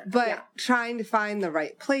 100%. But trying to find the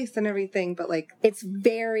right place and everything, but like... It's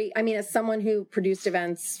as someone who produced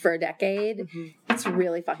events for a decade, it's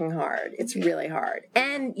really fucking hard. It's really hard.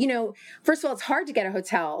 And, first of all, it's hard to get a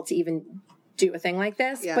hotel to even do a thing like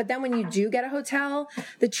this. Yeah. But then when you do get a hotel,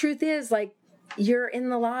 the truth is, like, you're in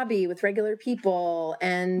the lobby with regular people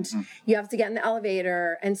and you have to get in the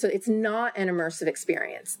elevator. And so it's not an immersive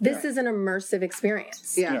experience. This is an immersive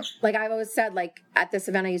experience. Yeah. Like I've always said, like at this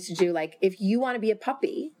event I used to do, like if you want to be a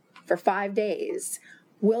puppy for 5 days,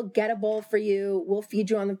 we'll get a bowl for you. We'll feed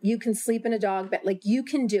you you can sleep in a dog bed. Like you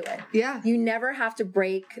can do it. Yeah. You never have to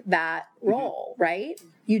break that role, right?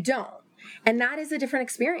 You don't. And that is a different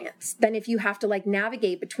experience than if you have to like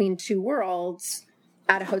navigate between two worlds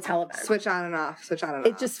at a hotel event. Switch on and off.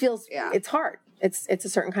 It just feels, it's hard. It's a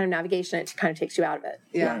certain kind of navigation. It kind of takes you out of it.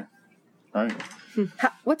 Yeah. Right.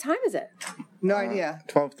 What time is it? No idea.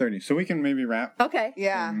 12:30. So we can maybe wrap. Okay.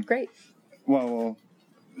 Yeah. Great. Well, we'll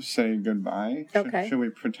say goodbye. Okay. Should we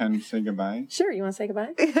pretend to say goodbye? Sure. You want to say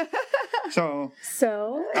goodbye? So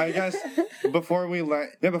I guess before we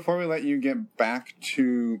let you get back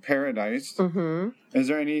to paradise, is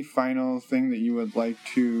there any final thing that you would like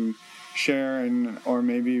to share or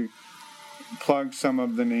maybe plug some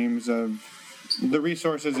of the names of the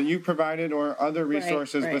resources that you provided or other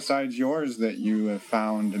resources besides yours that you have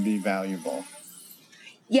found to be valuable?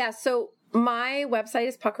 Yeah, so my website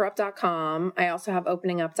is puckerup.com. I also have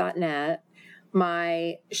openingup.net.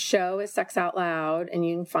 My show is Sex Out Loud, and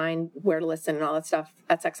you can find where to listen and all that stuff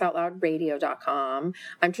at sexoutloudradio.com.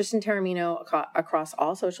 I'm Tristan Taormino across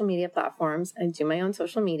all social media platforms. I do my own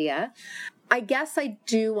social media. I guess I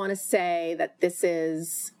do want to say that this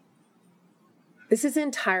is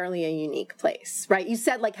entirely a unique place, right? You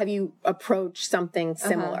said, like, have you approached something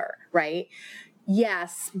similar, right?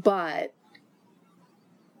 Yes, but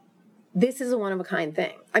this is a one-of-a-kind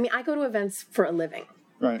thing. I mean, I go to events for a living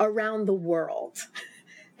around the world.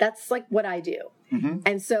 That's, like, what I do. Mm-hmm.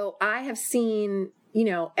 And so I have seen, you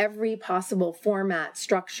know, every possible format,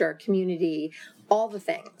 structure, community, all the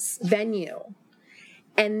things, venue.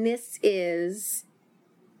 And this is,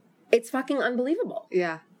 it's fucking unbelievable.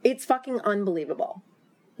 Yeah. It's fucking unbelievable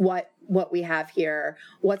what we have here,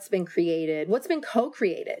 what's been created, what's been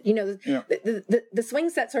co-created. You know, the swing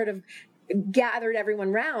set sort of gathered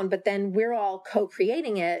everyone round, but then we're all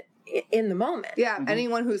co-creating it in the moment. Yeah,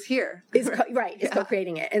 anyone who's here is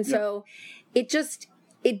co-creating it. And so it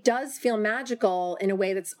does feel magical in a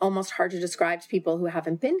way that's almost hard to describe to people who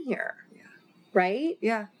haven't been here. Yeah. Right?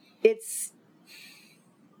 Yeah. It's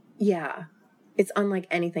unlike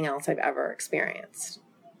anything else I've ever experienced.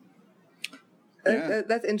 Yeah.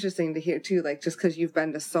 That's interesting to hear too, like, just because you've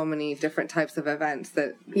been to so many different types of events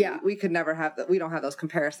that we could never have we don't have those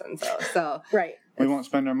comparisons though. So right. We won't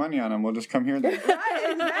spend our money on them. We'll just come here then.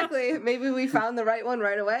 Right, exactly. Maybe we found the right one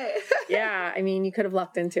right away. Yeah, I mean, you could have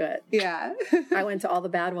lucked into it. Yeah. I went to all the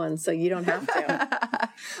bad ones, so you don't have to.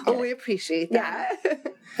 Well, we appreciate that. Yeah.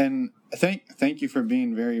 And thank you for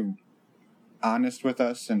being very honest with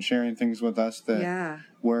us and sharing things with us that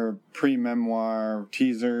were pre-memoir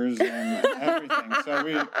teasers and everything. So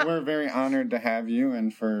we're very honored to have you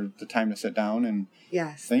and for the time to sit down and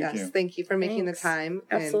thank you. Thank you for making the time.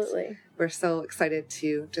 Absolutely. And we're so excited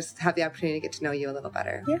to just have the opportunity to get to know you a little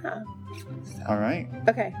better. Yeah. So. All right.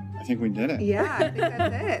 Okay. I think we did it. Yeah, I think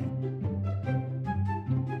that's it.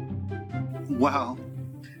 Well.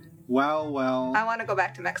 I want to go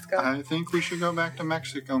back to Mexico. I think we should go back to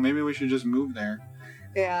Mexico. Maybe we should just move there.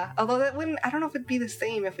 Yeah, although that wouldn't, I don't know if it'd be the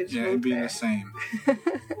same if we just moved it'd be there. the same.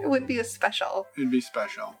 It wouldn't be as special. It'd be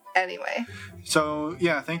special. Anyway. So,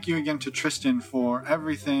 thank you again to Tristan for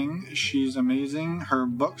everything. She's amazing. Her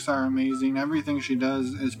books are amazing. Everything she does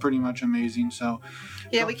is pretty much amazing. So,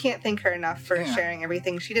 we can't thank her enough for sharing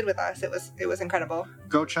everything she did with us. It was incredible.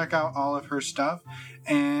 Go check out all of her stuff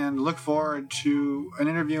and look forward to an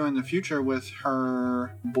interview in the future with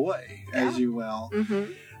her boy, as you will.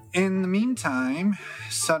 Mm-hmm. In the meantime,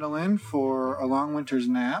 settle in for a long winter's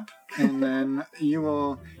nap, and then you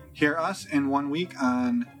will hear us in 1 week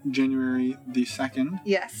on January the 2nd.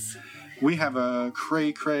 Yes. We have a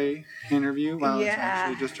cray-cray interview. Well, it's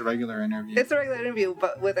actually just a regular interview. It's a regular interview,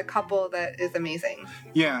 but with a couple that is amazing.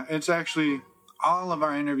 Yeah, it's actually, all of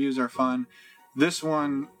our interviews are fun. This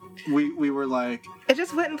one, we were like... It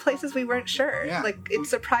just went in places we weren't sure. Yeah. Like, it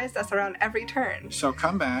surprised us around every turn. So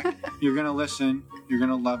come back. You're going to listen. You're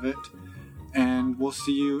going to love it. And we'll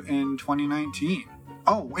see you in 2019.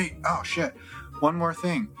 Oh, wait. Oh, shit. One more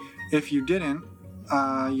thing. If you didn't,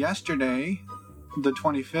 yesterday, the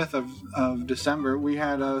 25th of December, we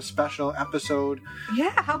had a special episode.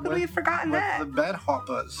 Yeah, how could we have forgotten that? With the Bed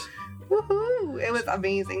Hoppers. Woohoo! It was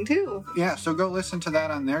amazing too. Yeah, so go listen to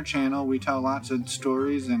that on their channel. We tell lots of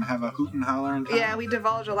stories and have a hoot and holler and time. Yeah, we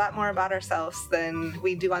divulge a lot more about ourselves than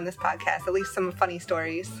we do on this podcast. At least some funny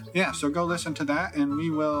stories. Yeah, so go listen to that, and we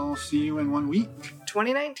will see you in 1 week.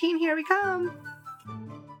 2019, here we come.